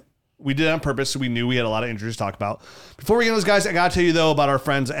tight end. We did it on purpose, so we knew we had a lot of injuries to talk about. Before we get into those guys, I got to tell you, though, about our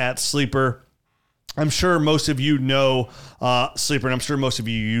friends at Sleeper. I'm sure most of you know Sleeper, and I'm sure most of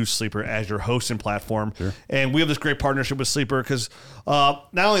you use Sleeper as your hosting platform. Sure. And we have this great partnership with Sleeper because not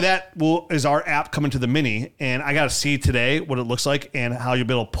only that is our app coming to the Mini, and I got to see today what it looks like and how you'll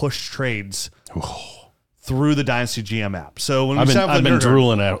be able to push trades through the Dynasty GM app. So when I've been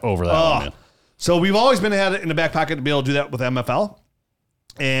drooling over that one, man. So we've always been had it in the back pocket to be able to do that with MFL.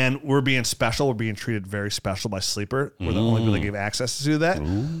 And we're being special. We're being treated very special by Sleeper. We're the only people that give access to do that.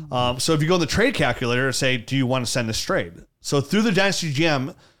 So if you go in the trade calculator and say, do you want to send this trade? So through the Dynasty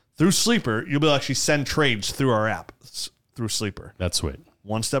GM, through Sleeper, you'll be able to actually send trades through our app, through Sleeper. That's sweet.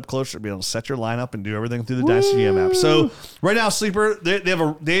 One step closer to be able to set your lineup and do everything through the Dynasty GM app. So right now, Sleeper,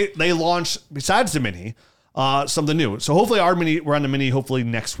 they launch, besides the Mini, something new. So hopefully we're on the Mini hopefully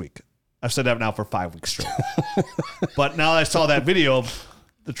next week. I've said that now for 5 weeks straight. But now that I saw that video of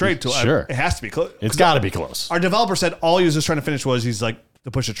the trade tool, sure. It has to be close. It's got to be close. Our developer said all he was just trying to finish was he's like to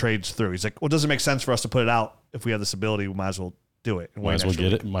push the trades through. He's like, well, it doesn't make sense for us to put it out if we have this ability. We might as well do it. Might as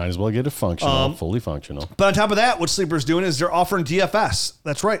well get it functional, fully functional. But on top of that, what Sleeper's doing is they're offering DFS.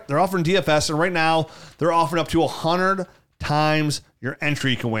 That's right. They're offering DFS, and right now they're offering up to 100 times your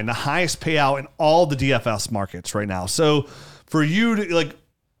entry you can win. The highest payout in all the DFS markets right now. So for you to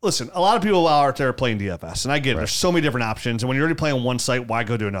listen, a lot of people out there are playing DFS, and I get it. There's so many different options, and when you're already playing on one site, why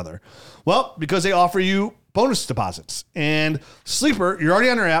go to another? Well, because they offer you bonus deposits. And Sleeper, you're already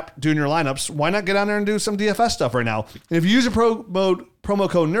on their app doing your lineups. Why not get on there and do some DFS stuff right now? And if you use a promo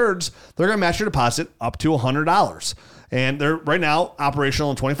code NERDS, they're going to match your deposit up to $100. And they're right now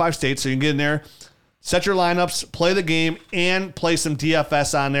operational in 25 states, so you can get in there, set your lineups, play the game, and play some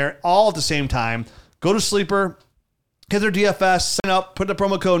DFS on there all at the same time. Go to Sleeper, get their DFS, sign up, put the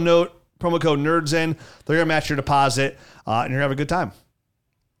promo code NERDS in. They're going to match your deposit, and you're going to have a good time.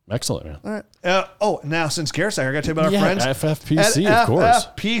 Excellent, man. All right. Now, since Garrett's here, I got to tell you about our friends. FFPC, of course.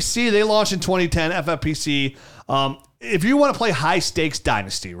 FFPC, they launched in 2010, FFPC. If you want to play high-stakes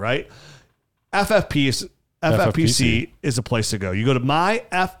Dynasty, right, FFPC is a place to go. You go to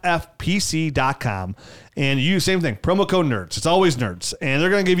myffpc.com, and you use the same thing, promo code NERDS. It's always NERDS. And they're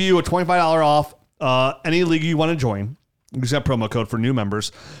going to give you a $25 off any league you want to join. Use that promo code for new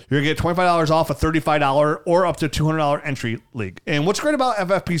members. You're going to get $25 off a $35 or up to $200 entry league. And what's great about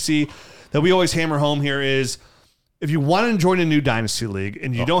FFPC that we always hammer home here is if you want to join a new Dynasty league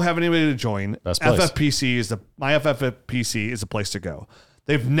and you don't have anybody to join, FFPC is the place to go.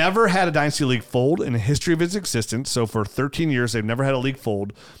 They've never had a Dynasty league fold in the history of its existence. So for 13 years, they've never had a league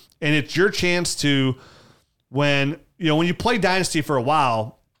fold. And it's your chance to, when you play Dynasty for a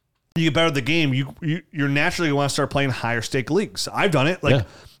while, you get better at the game, you're naturally going to want to start playing higher stake leagues. I've done it.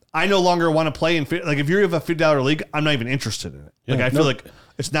 I no longer want to play in, like, if you have a $50 league, I'm not even interested in it. I feel like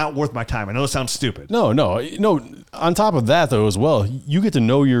it's not worth my time. I know it sounds stupid. No. On top of that, though, as well, you get to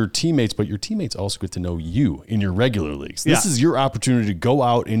know your teammates, but your teammates also get to know you in your regular leagues. This is your opportunity to go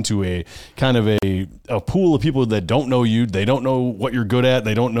out into a kind of a pool of people that don't know you. They don't know what you're good at.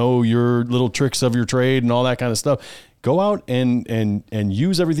 They don't know your little tricks of your trade and all that kind of stuff. Go out and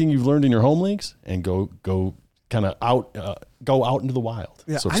use everything you've learned in your home leagues and go kind of go out into the wild.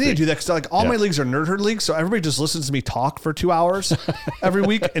 Yeah, I need to do that because all my leagues are nerd herd leagues, so everybody just listens to me talk for 2 hours every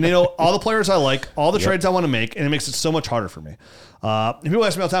week, and they know all the players I like, all the trades I want to make, and it makes it so much harder for me. And people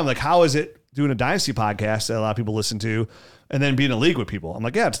ask me all the time, like, how is it doing a Dynasty podcast that a lot of people listen to, and then being in a league with people? I'm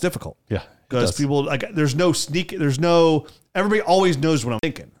like, yeah, it's difficult. Yeah, because people everybody always knows what I'm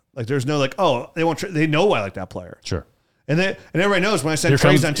thinking. Like, there's no they know I like that player. Sure. And everybody knows when I send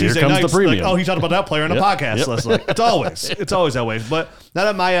trades on Tuesday nights, like, he talked about that player on a podcast list. Like, it's always that way. But not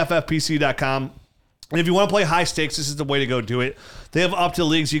at myffpc.com. And if you want to play high stakes, this is the way to go do it. They have up to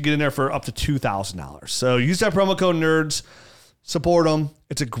leagues you get in there for up to $2,000. So use that promo code NERDS. Support them.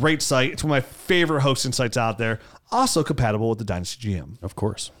 It's a great site. It's one of my favorite hosting sites out there. Also compatible with the Dynasty GM. Of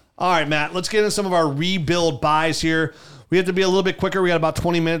course. All right, Matt, let's get into some of our rebuild buys here. We have to be a little bit quicker. We got about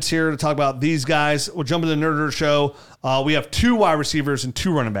 20 minutes here to talk about these guys. We'll jump into the Nerd show. We have 2 wide receivers and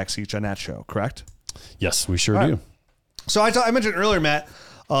 2 running backs each on that show, correct? Yes, we sure do. So I mentioned earlier, Matt,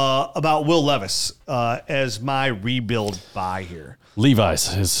 about Will Levis as my rebuild buy here.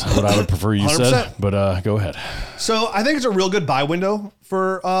 Levi's is what I would prefer you 100%. Said, but go ahead. So I think it's a real good buy window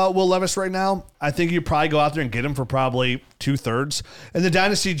for Will Levis right now. I think you probably go out there and get him for probably 2/3. And the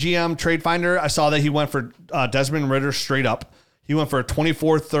Dynasty GM Trade Finder, I saw that he went for Desmond Ridder straight up. He went for a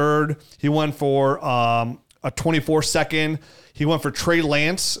 24 third. He went for a 24 second. He went for Trey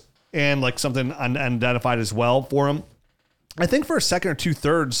Lance and like something unidentified as well for him. I think for a second or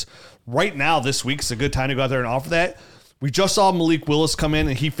 2/3 right now this week is a good time to go out there and offer that. We just saw Malik Willis come in,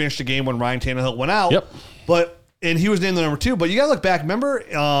 and he finished the game when Ryan Tannehill went out. Yep. And he was named the number 2. But you got to look back. Remember,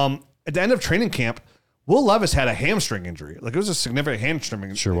 at the end of training camp, Will Levis had a hamstring injury. Like, it was a significant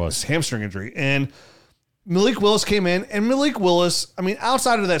hamstring injury. And Malik Willis came in, and Malik Willis, I mean,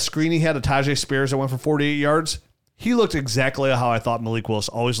 outside of that screen, he had a Tajay Spears that went for 48 yards. He looked exactly how I thought Malik Willis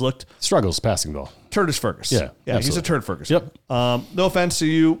always looked. Struggles passing ball. Turd is Fergus. Yeah, he's a turd Fergus. Yep. No offense to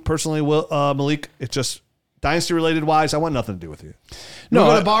you personally, Malik. It's just Dynasty related wise, I want nothing to do with you. No,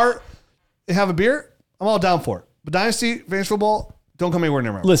 go to a bar and have a beer. I'm all down for it. But Dynasty, fantasy football, don't come anywhere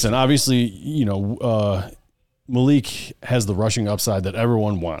near me. Listen, obviously, Malik has the rushing upside that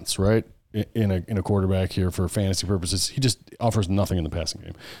everyone wants, right? In a quarterback here for fantasy purposes. He just offers nothing in the passing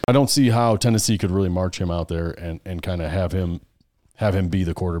game. I don't see how Tennessee could really march him out there and kind of have him be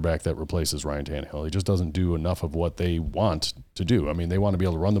the quarterback that replaces Ryan Tannehill. He just doesn't do enough of what they want to do. I mean, they want to be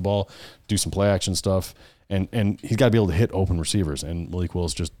able to run the ball, do some play action stuff, and he's got to be able to hit open receivers. And Malik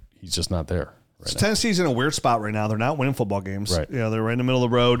Willis he's just not there. So Tennessee's in a weird spot right now. They're not winning football games. Right. They're right in the middle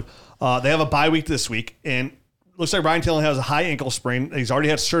of the road. They have a bye week this week, and looks like Ryan Tannehill has a high ankle sprain. He's already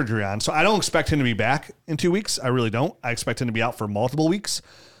had surgery on, so I don't expect him to be back in 2 weeks. I really don't. I expect him to be out for multiple weeks.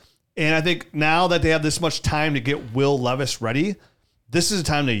 And I think now that they have this much time to get Will Levis ready, this is the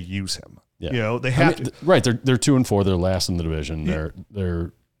time to use him. Yeah. They have to. Right. They're 2-4. They're last in the division.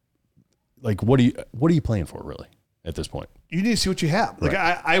 They're like, what are you playing for really at this point? You need to see what you have. Like,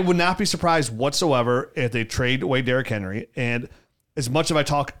 right. I would not be surprised whatsoever if they trade away Derrick Henry. And as much as I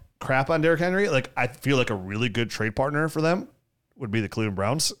talk crap on Derrick Henry, like, I feel like a really good trade partner for them would be the Cleveland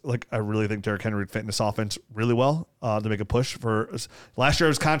Browns. Like, I really think Derrick Henry would fit in this offense really well to make a push for last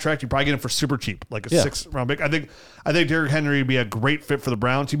year's contract. You probably get him for super cheap, like a 6th round pick. I think Derrick Henry would be a great fit for the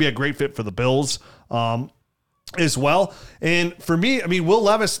Browns. He'd be a great fit for the Bills as well. And for me, I mean, Will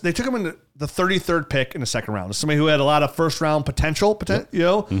Levis, they took him in the 33rd pick in the second round. Somebody who had a lot of first round potential, you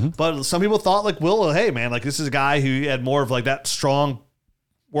know, but some people thought like Will, hey man, like this is a guy who had more of like that strong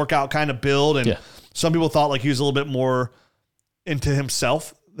workout kind of build. And some people thought like he was a little bit more into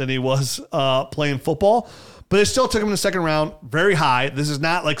himself than he was playing football, but it still took him in the second round, very high. This is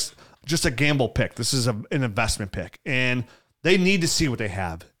not like just a gamble pick. This is an investment pick, and they need to see what they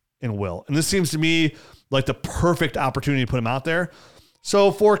have in Will. And this seems to me like the perfect opportunity to put him out there.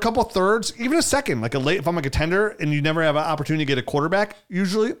 So for a couple of thirds, even a second, like if I'm a contender and you never have an opportunity to get a quarterback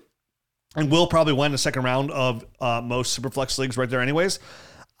usually, and Will probably win the second round of most Superflex leagues right there anyways.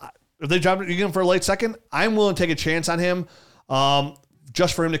 If they drop him for a late second, I'm willing to take a chance on him.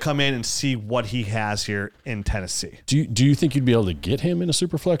 Just for him to come in and see what he has here in Tennessee. Do you think you'd be able to get him in a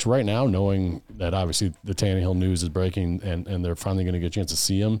Superflex right now, knowing that obviously the Tannehill news is breaking and they're finally going to get a chance to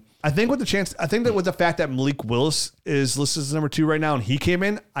see him? I think that with the fact that Malik Willis is listed as number 2 right now and he came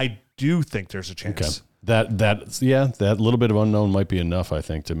in, I do think there's a chance. Okay. That little bit of unknown might be enough, I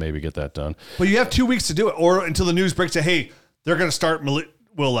think, to maybe get that done. But you have 2 weeks to do it, or until the news breaks that, hey, they're going to start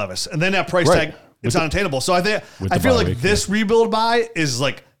Will Levis. And then that price tag, it's unattainable. So I feel like this rebuild buy is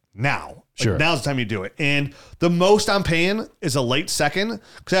like now. Like now's the time you do it. And the most I'm paying is a late second,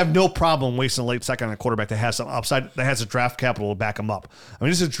 because I have no problem wasting a late second on a quarterback that has some upside, that has a draft capital to back him up. I mean,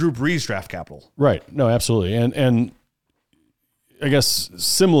 this is Drew Brees draft capital. Right. No, absolutely. And I guess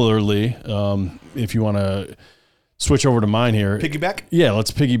similarly, if you want to switch over to mine here. Piggyback? Yeah,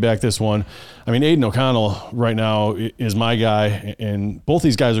 let's piggyback this one. I mean, Aiden O'Connell right now is my guy, and both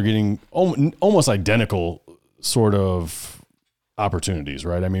these guys are getting almost identical sort of opportunities,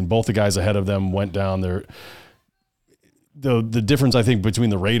 right? I mean, both the guys ahead of them went down there. The difference, I think, between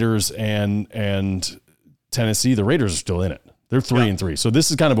the Raiders and Tennessee, the Raiders are still in it. They're 3-3. So this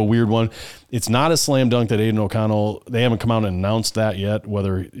is kind of a weird one. It's not a slam dunk that Aiden O'Connell, they haven't come out and announced that yet,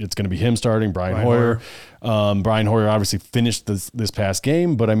 whether it's going to be him starting, Brian Hoyer. Brian Hoyer obviously finished this past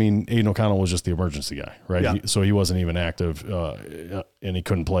game, but I mean, Aiden O'Connell was just the emergency guy, right? Yeah. So he wasn't even active, and he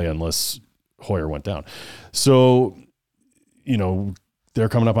couldn't play unless Hoyer went down. So, you know, they're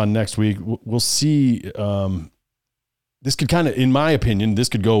coming up on next week. We'll see. This could kind of, in my opinion, this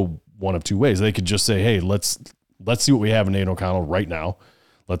could go one of two ways. They could just say, hey, let's see what we have in Aiden O'Connell right now.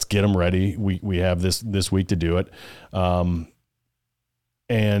 Let's get him ready. We have this week to do it.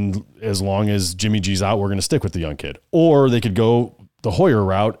 And as long as Jimmy G's out, we're going to stick with the young kid. Or they could go the Hoyer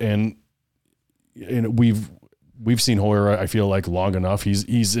route, and we've seen Hoyer, I feel like, long enough.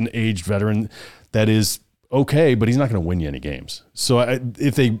 He's an aged veteran that is okay, but he's not going to win you any games. So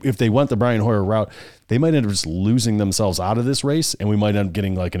if they went the Brian Hoyer route, they might end up just losing themselves out of this race, and we might end up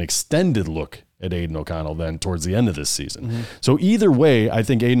getting like an extended look at Aiden O'Connell then towards the end of this season. Mm-hmm. So either way, I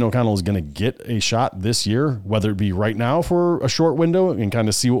think Aiden O'Connell is going to get a shot this year, whether it be right now for a short window and kind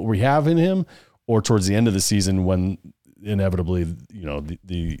of see what we have in him, or towards the end of the season when inevitably, you know,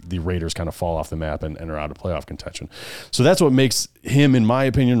 the Raiders kind of fall off the map and are out of playoff contention. So that's what makes him, in my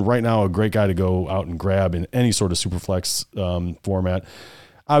opinion, right now a great guy to go out and grab in any sort of Superflex format.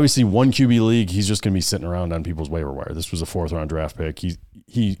 Obviously, one QB league, he's just going to be sitting around on people's waiver wire. This was a 4th round draft pick.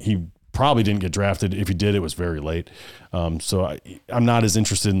 He probably didn't get drafted. If he did, it was very late. So I'm not as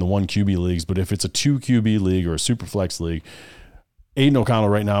interested in the one QB leagues, but if it's a 2 QB league or a Superflex league, Aiden O'Connell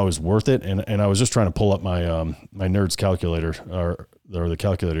right now is worth it. And I was just trying to pull up my my Nerds calculator or the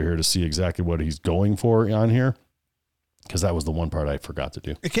calculator here to see exactly what he's going for on here, because that was the one part I forgot to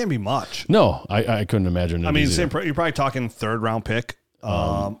do. It can't be much. No, I couldn't imagine. I mean, you're probably talking 3rd round pick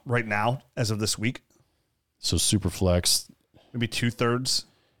right now as of this week. So Superflex, maybe 2/3.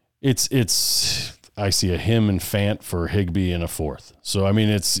 It's I see a him and Fant for Higbee in a 4th. So I mean,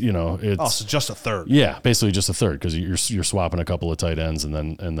 it's so just a 3rd. Yeah, basically just a 3rd, because you're swapping a couple of tight ends and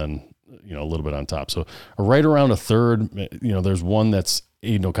then you know, a little bit on top. So right around a 3rd. You know, there's one that's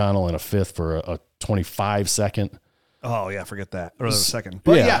Aiden O'Connell in a 5th for a 25-second. Oh yeah, forget that. Or the 2nd.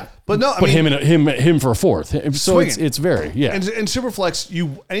 But but no, I mean, him for a 4th. So it's very And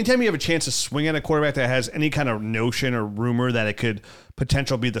Superflex, anytime you have a chance to swing at a quarterback that has any kind of notion or rumor that it could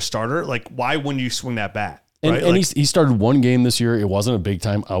potentially be the starter, like why wouldn't you swing that bat? Right? And he started one game this year. It wasn't a big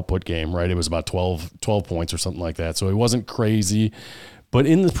time output game, right? It was about 12 points or something like that. So it wasn't crazy, But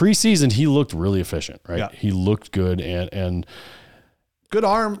in the preseason, he looked really efficient, right? Yeah. He looked good and good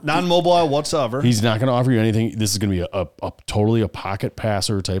arm, non-mobile whatsoever. He's not going to offer you anything. This is going to be a totally a pocket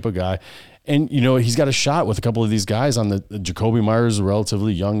passer type of guy. And, he's got a shot with a couple of these guys on the Jacoby Myers, a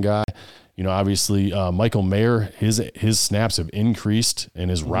relatively young guy. Obviously Michael Mayer, his snaps have increased and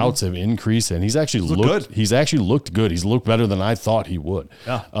his routes have increased, and he's actually looked good. He's looked better than I thought he would.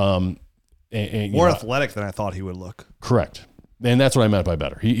 Yeah. And more athletic than I thought he would look. Correct. And that's what I meant by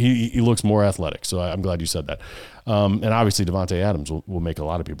better. He looks more athletic. So I'm glad you said that. And obviously Devontae Adams will make a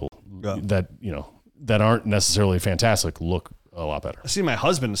lot of people that aren't necessarily fantastic look a lot better. I see my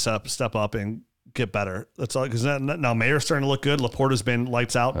husband step up and get better. That's all, because now Mayer's starting to look good. Laporta's been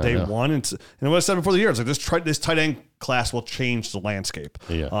lights out day one. And what I said before the year, it's like this tight end class will change the landscape.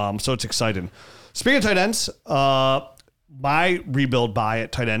 Yeah. So it's exciting. Speaking of tight ends, my rebuild buy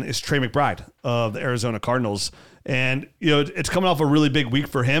at tight end is Trey McBride of the Arizona Cardinals. And, it's coming off a really big week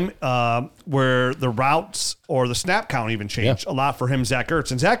for him where the routes or the snap count even changed a lot for him, Zach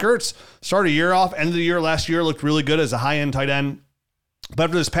Ertz. And Zach Ertz started a year off, end of the year last year, looked really good as a high-end tight end. But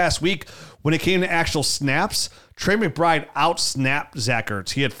after this past week, when it came to actual snaps, Trey McBride out-snapped Zach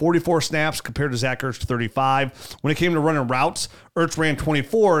Ertz. He had 44 snaps compared to Zach Ertz 35. When it came to running routes, Ertz ran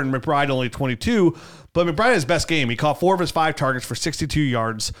 24 and McBride only 22. But McBride had his best game. He caught 4 of his 5 targets for 62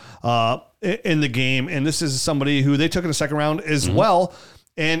 yards in the game. And this is somebody who they took in the second round as well.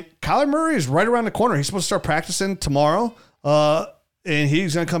 And Kyler Murray is right around the corner. He's supposed to start practicing tomorrow. And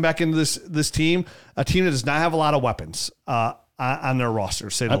he's going to come back into this team, a team that does not have a lot of weapons on their roster,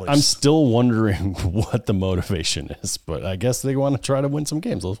 say the least. I'm still wondering what the motivation is, but I guess they want to try to win some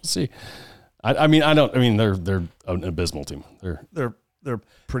games. We'll see. They're an abysmal team. They're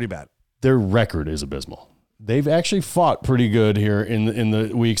pretty bad. Their record is abysmal. They've actually fought pretty good here in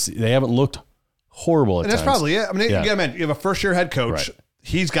the weeks. They haven't looked horrible at times. And that's probably it. I mean, you have a first-year head coach. Right.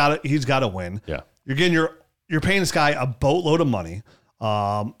 He's got to win. Yeah. You're paying this guy a boatload of money.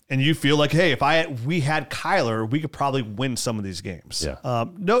 And you feel like, hey, if we had Kyler, we could probably win some of these games. Yeah.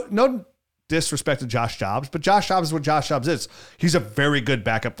 No disrespect to Josh Dobbs, but Josh Dobbs is what Josh Dobbs is. He's a very good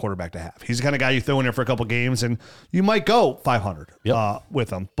backup quarterback to have. He's the kind of guy you throw in there for a couple games and you might go 500 with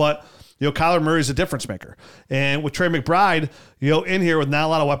him. But Kyler Murray is a difference maker. And with Trey McBride, in here with not a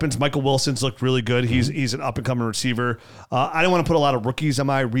lot of weapons, Michael Wilson's looked really good. He's an up and coming receiver. I didn't want to put a lot of rookies on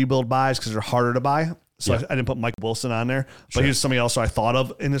my rebuild buys because they're harder to buy. So I didn't put Mike Wilson on there, but he was somebody else I thought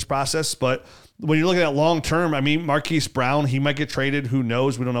of in this process. But when you're looking at long term, I mean, Marquise Brown, he might get traded. Who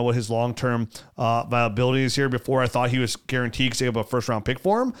knows? We don't know what his long term viability is here. Before I thought he was guaranteed because they have a first round pick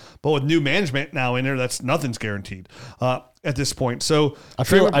for him, but with new management now in there, nothing's guaranteed at this point. So I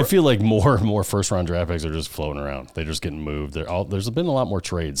feel like more and more first round draft picks are just floating around. They're just getting moved. There's been a lot more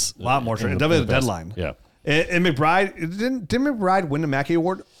trades. A lot more trades. Definitely the deadline. Yeah. And McBride didn't McBride win the Mackey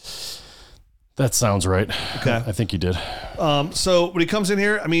Award? That sounds right. Okay. I think he did. So when he comes in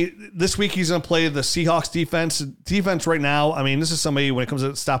here, I mean, this week he's going to play the Seahawks defense. Defense right now, I mean, this is somebody, when it comes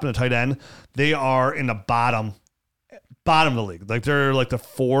to stopping a tight end, they are in the bottom of the league. Like they're like the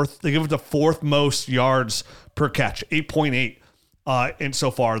fourth. They give it the fourth most yards per catch, 8.8 in so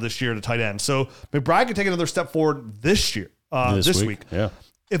far this year to tight end. So McBride can take another step forward this year, this week. Yeah.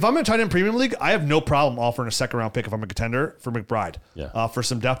 If I'm in a tight end premium league, I have no problem offering a second round pick if I'm a contender for McBride. Yeah. For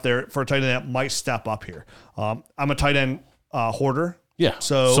some depth there for a tight end that might step up here. I'm a tight end hoarder. Yeah.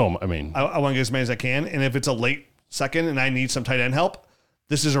 So I want to get as many as I can. And if it's a late second and I need some tight end help,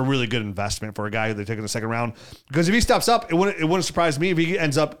 this is a really good investment for a guy who they take in the second round. Because if he steps up, it wouldn't surprise me if he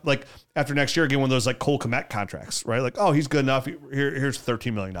ends up like after next year getting one of those like Cole Kmet contracts, right? Like, oh, he's good enough. Here's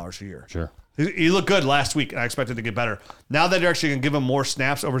 $13 million a year. Sure. He looked good last week, and I expected to get better. Now that they're actually going to give him more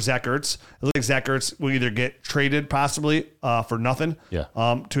snaps over Zach Ertz, it looks like Zach Ertz will either get traded possibly for nothing to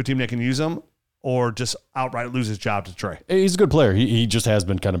a team that can use him, or just outright lose his job to Trey. He's a good player. He just has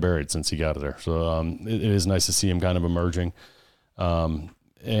been kind of buried since he got there. So it is nice to see him kind of emerging. And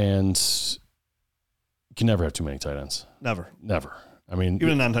you can never have too many tight ends. Never. I mean, even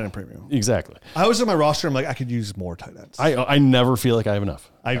a non-tight end premium. Exactly. I always on my roster, I'm like, I could use more tight ends. I never feel like I have enough.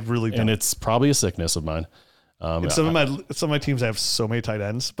 I really don't. And it's probably a sickness of mine. Some of my teams, I have so many tight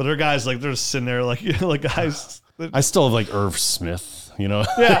ends, but they're guys like they're just sitting there like like guys. I still have like Irv Smith, Yeah.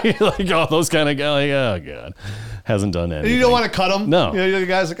 like all those kind of guys. Like, oh god, hasn't done anything. And you don't want to cut him. No. The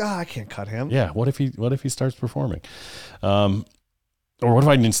guys like, I can't cut him. Yeah. What if he starts performing? Or what if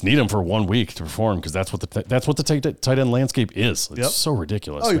I just need him for 1 week to perform? Because that's what the tight end landscape is. It's so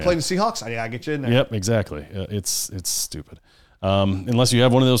ridiculous. Oh, you playing the Seahawks? I get you in there. Yep, exactly. It's stupid. Unless you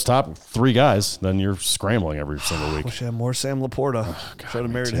have one of those top 3 guys, then you're scrambling every single week. Wish I had more Sam Laporta. Should have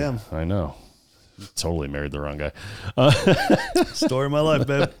married him. I know. Totally married the wrong guy. Story of my life,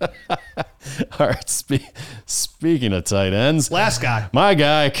 babe. All right. Speaking of tight ends, Last guy. my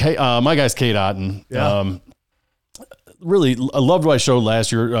guy's Kate Otten. Yeah. Really, I loved what I showed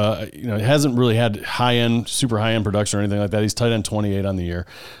last year. He hasn't really had super high end production or anything like that. He's tight end 28 on the year.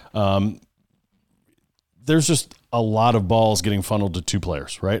 There's just a lot of balls getting funneled to two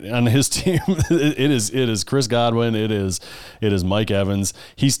players, right? On his team, it is Chris Godwin. It is Mike Evans.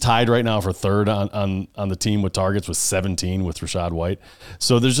 He's tied right now for third on the team with targets with 17 with Rashad White.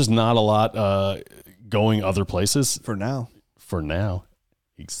 So there's just not a lot going other places For now.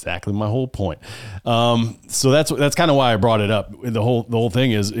 Exactly my whole point. So that's kind of why I brought it up. The whole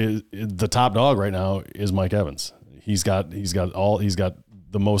thing is the top dog right now is Mike Evans. He's got the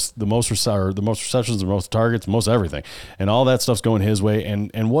most receptions, the most targets, most everything, and all that stuff's going his way.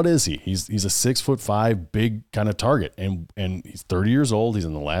 And what is he? He's a 6'5" big kind of target, and he's 30 years old. He's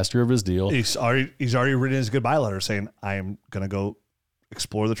in the last year of his deal. He's already written his goodbye letter saying, I am going to go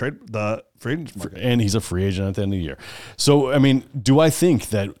explore the free agent market. And he's a free agent at the end of the year. So, I mean, do I think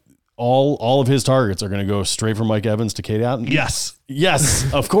that all of his targets are going to go straight from Mike Evans to Kate Otten? Yes.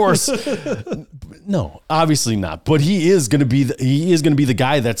 Yes, of course. No, obviously not. But he is going to be the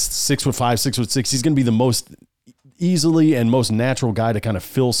guy that's 6'5", 6'6". He's going to be the most easily and most natural guy to kind of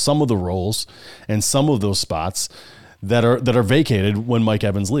fill some of the roles and some of those spots that are vacated when Mike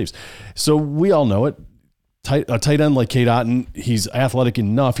Evans leaves. So we all know it. A tight end like Kate Otten, he's athletic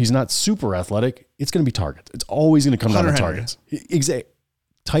enough. He's not super athletic. It's going to be targets. It's always going to come down to targets. Exactly.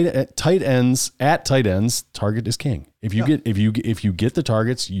 Tight ends, target is king. If you get the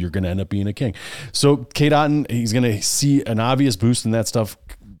targets, you're going to end up being a king. So Kate Otten, he's going to see an obvious boost in that stuff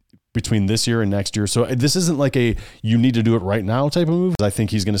between this year and next year. So this isn't like you need to do it right now type of move. I think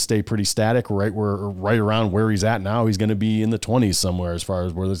he's going to stay pretty static right around where he's at now. He's going to be in the 20s somewhere as far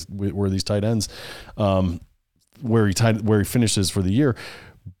as where these tight ends, where he finishes for the year.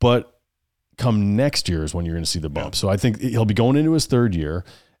 But come next year is when you're going to see the bump. So I think he'll be going into his third year,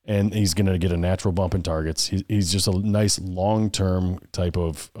 and he's going to get a natural bump in targets. He's just a nice long-term type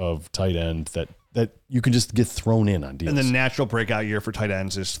of tight end that you can just get thrown in on deals. And the natural breakout year for tight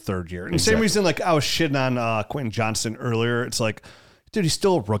ends is third year. And the same reason, like I was shitting on Quentin Johnston earlier. It's like, dude, he's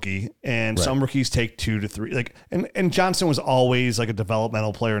still a rookie, and some rookies take 2 to 3. Like, and Johnston was always like a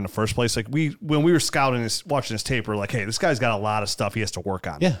developmental player in the first place. Like when we were watching his tape, we're like, hey, this guy's got a lot of stuff he has to work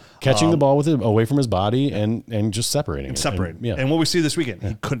on. Yeah, catching the ball with it away from his body and just separating. And what we see this weekend,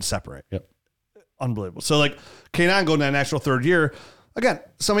 he couldn't separate. Yep, unbelievable. So like K9 going to that natural third year again.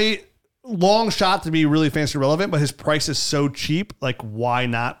 Somebody long shot to be really fancy relevant, but his price is so cheap. Like, why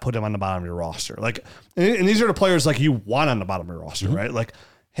not put him on the bottom of your roster? Like, and these are the players like you want on the bottom of your roster, right? Like,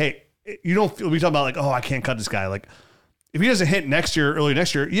 hey, we talk about like, oh, I can't cut this guy. Like, if he doesn't hit early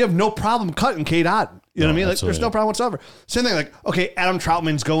next year, you have no problem cutting Kate Otten. You know what I mean? Like, there's no problem whatsoever. Same thing. Like, okay, Adam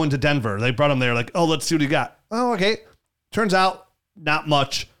Troutman's going to Denver. They brought him there. Like, oh, let's see what he got. Oh, okay. Turns out not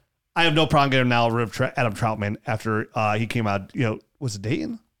much. I have no problem getting now rid of Adam Troutman after he came out. Was it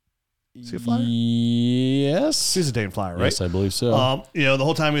Dayton? Is he a Flyer? Yes. He's a Dayton Flyer, right? Yes, I believe so. The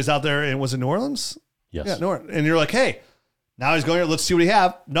whole time he was out there, and was it New Orleans? Yes. Yeah, New Orleans. And you're like, hey, now he's going here. Let's see what he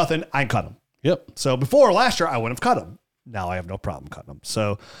have. Nothing. I cut him. Yep. So before last year, I wouldn't have cut him. Now I have no problem cutting him.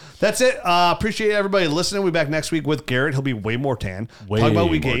 So that's it. Appreciate everybody listening. We'll be back next week with Garrett. He'll be way more tan. Talk about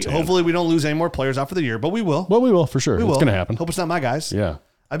week 8. Hopefully we don't lose any more players out for the year, but we will. Well, we will for sure. It's going to happen. Hope it's not my guys. Yeah.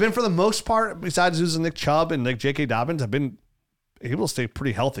 I've been, for the most part, besides losing Nick Chubb and like J.K. Dobbins, I've been able to stay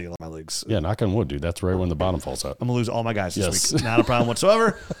pretty healthy in my leagues. Yeah, knock on wood, dude. That's right when the bottom falls out. I'm going to lose all my guys this week. Not a problem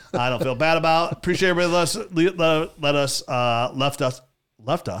whatsoever. I don't feel bad about it. Appreciate everybody left us.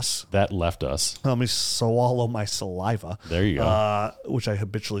 That left us. Let me swallow my saliva. There you go. Which I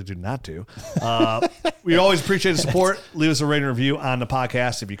habitually do not do. We always appreciate the support. Leave us a rating and review on the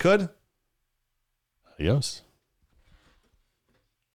podcast if you could. Adios.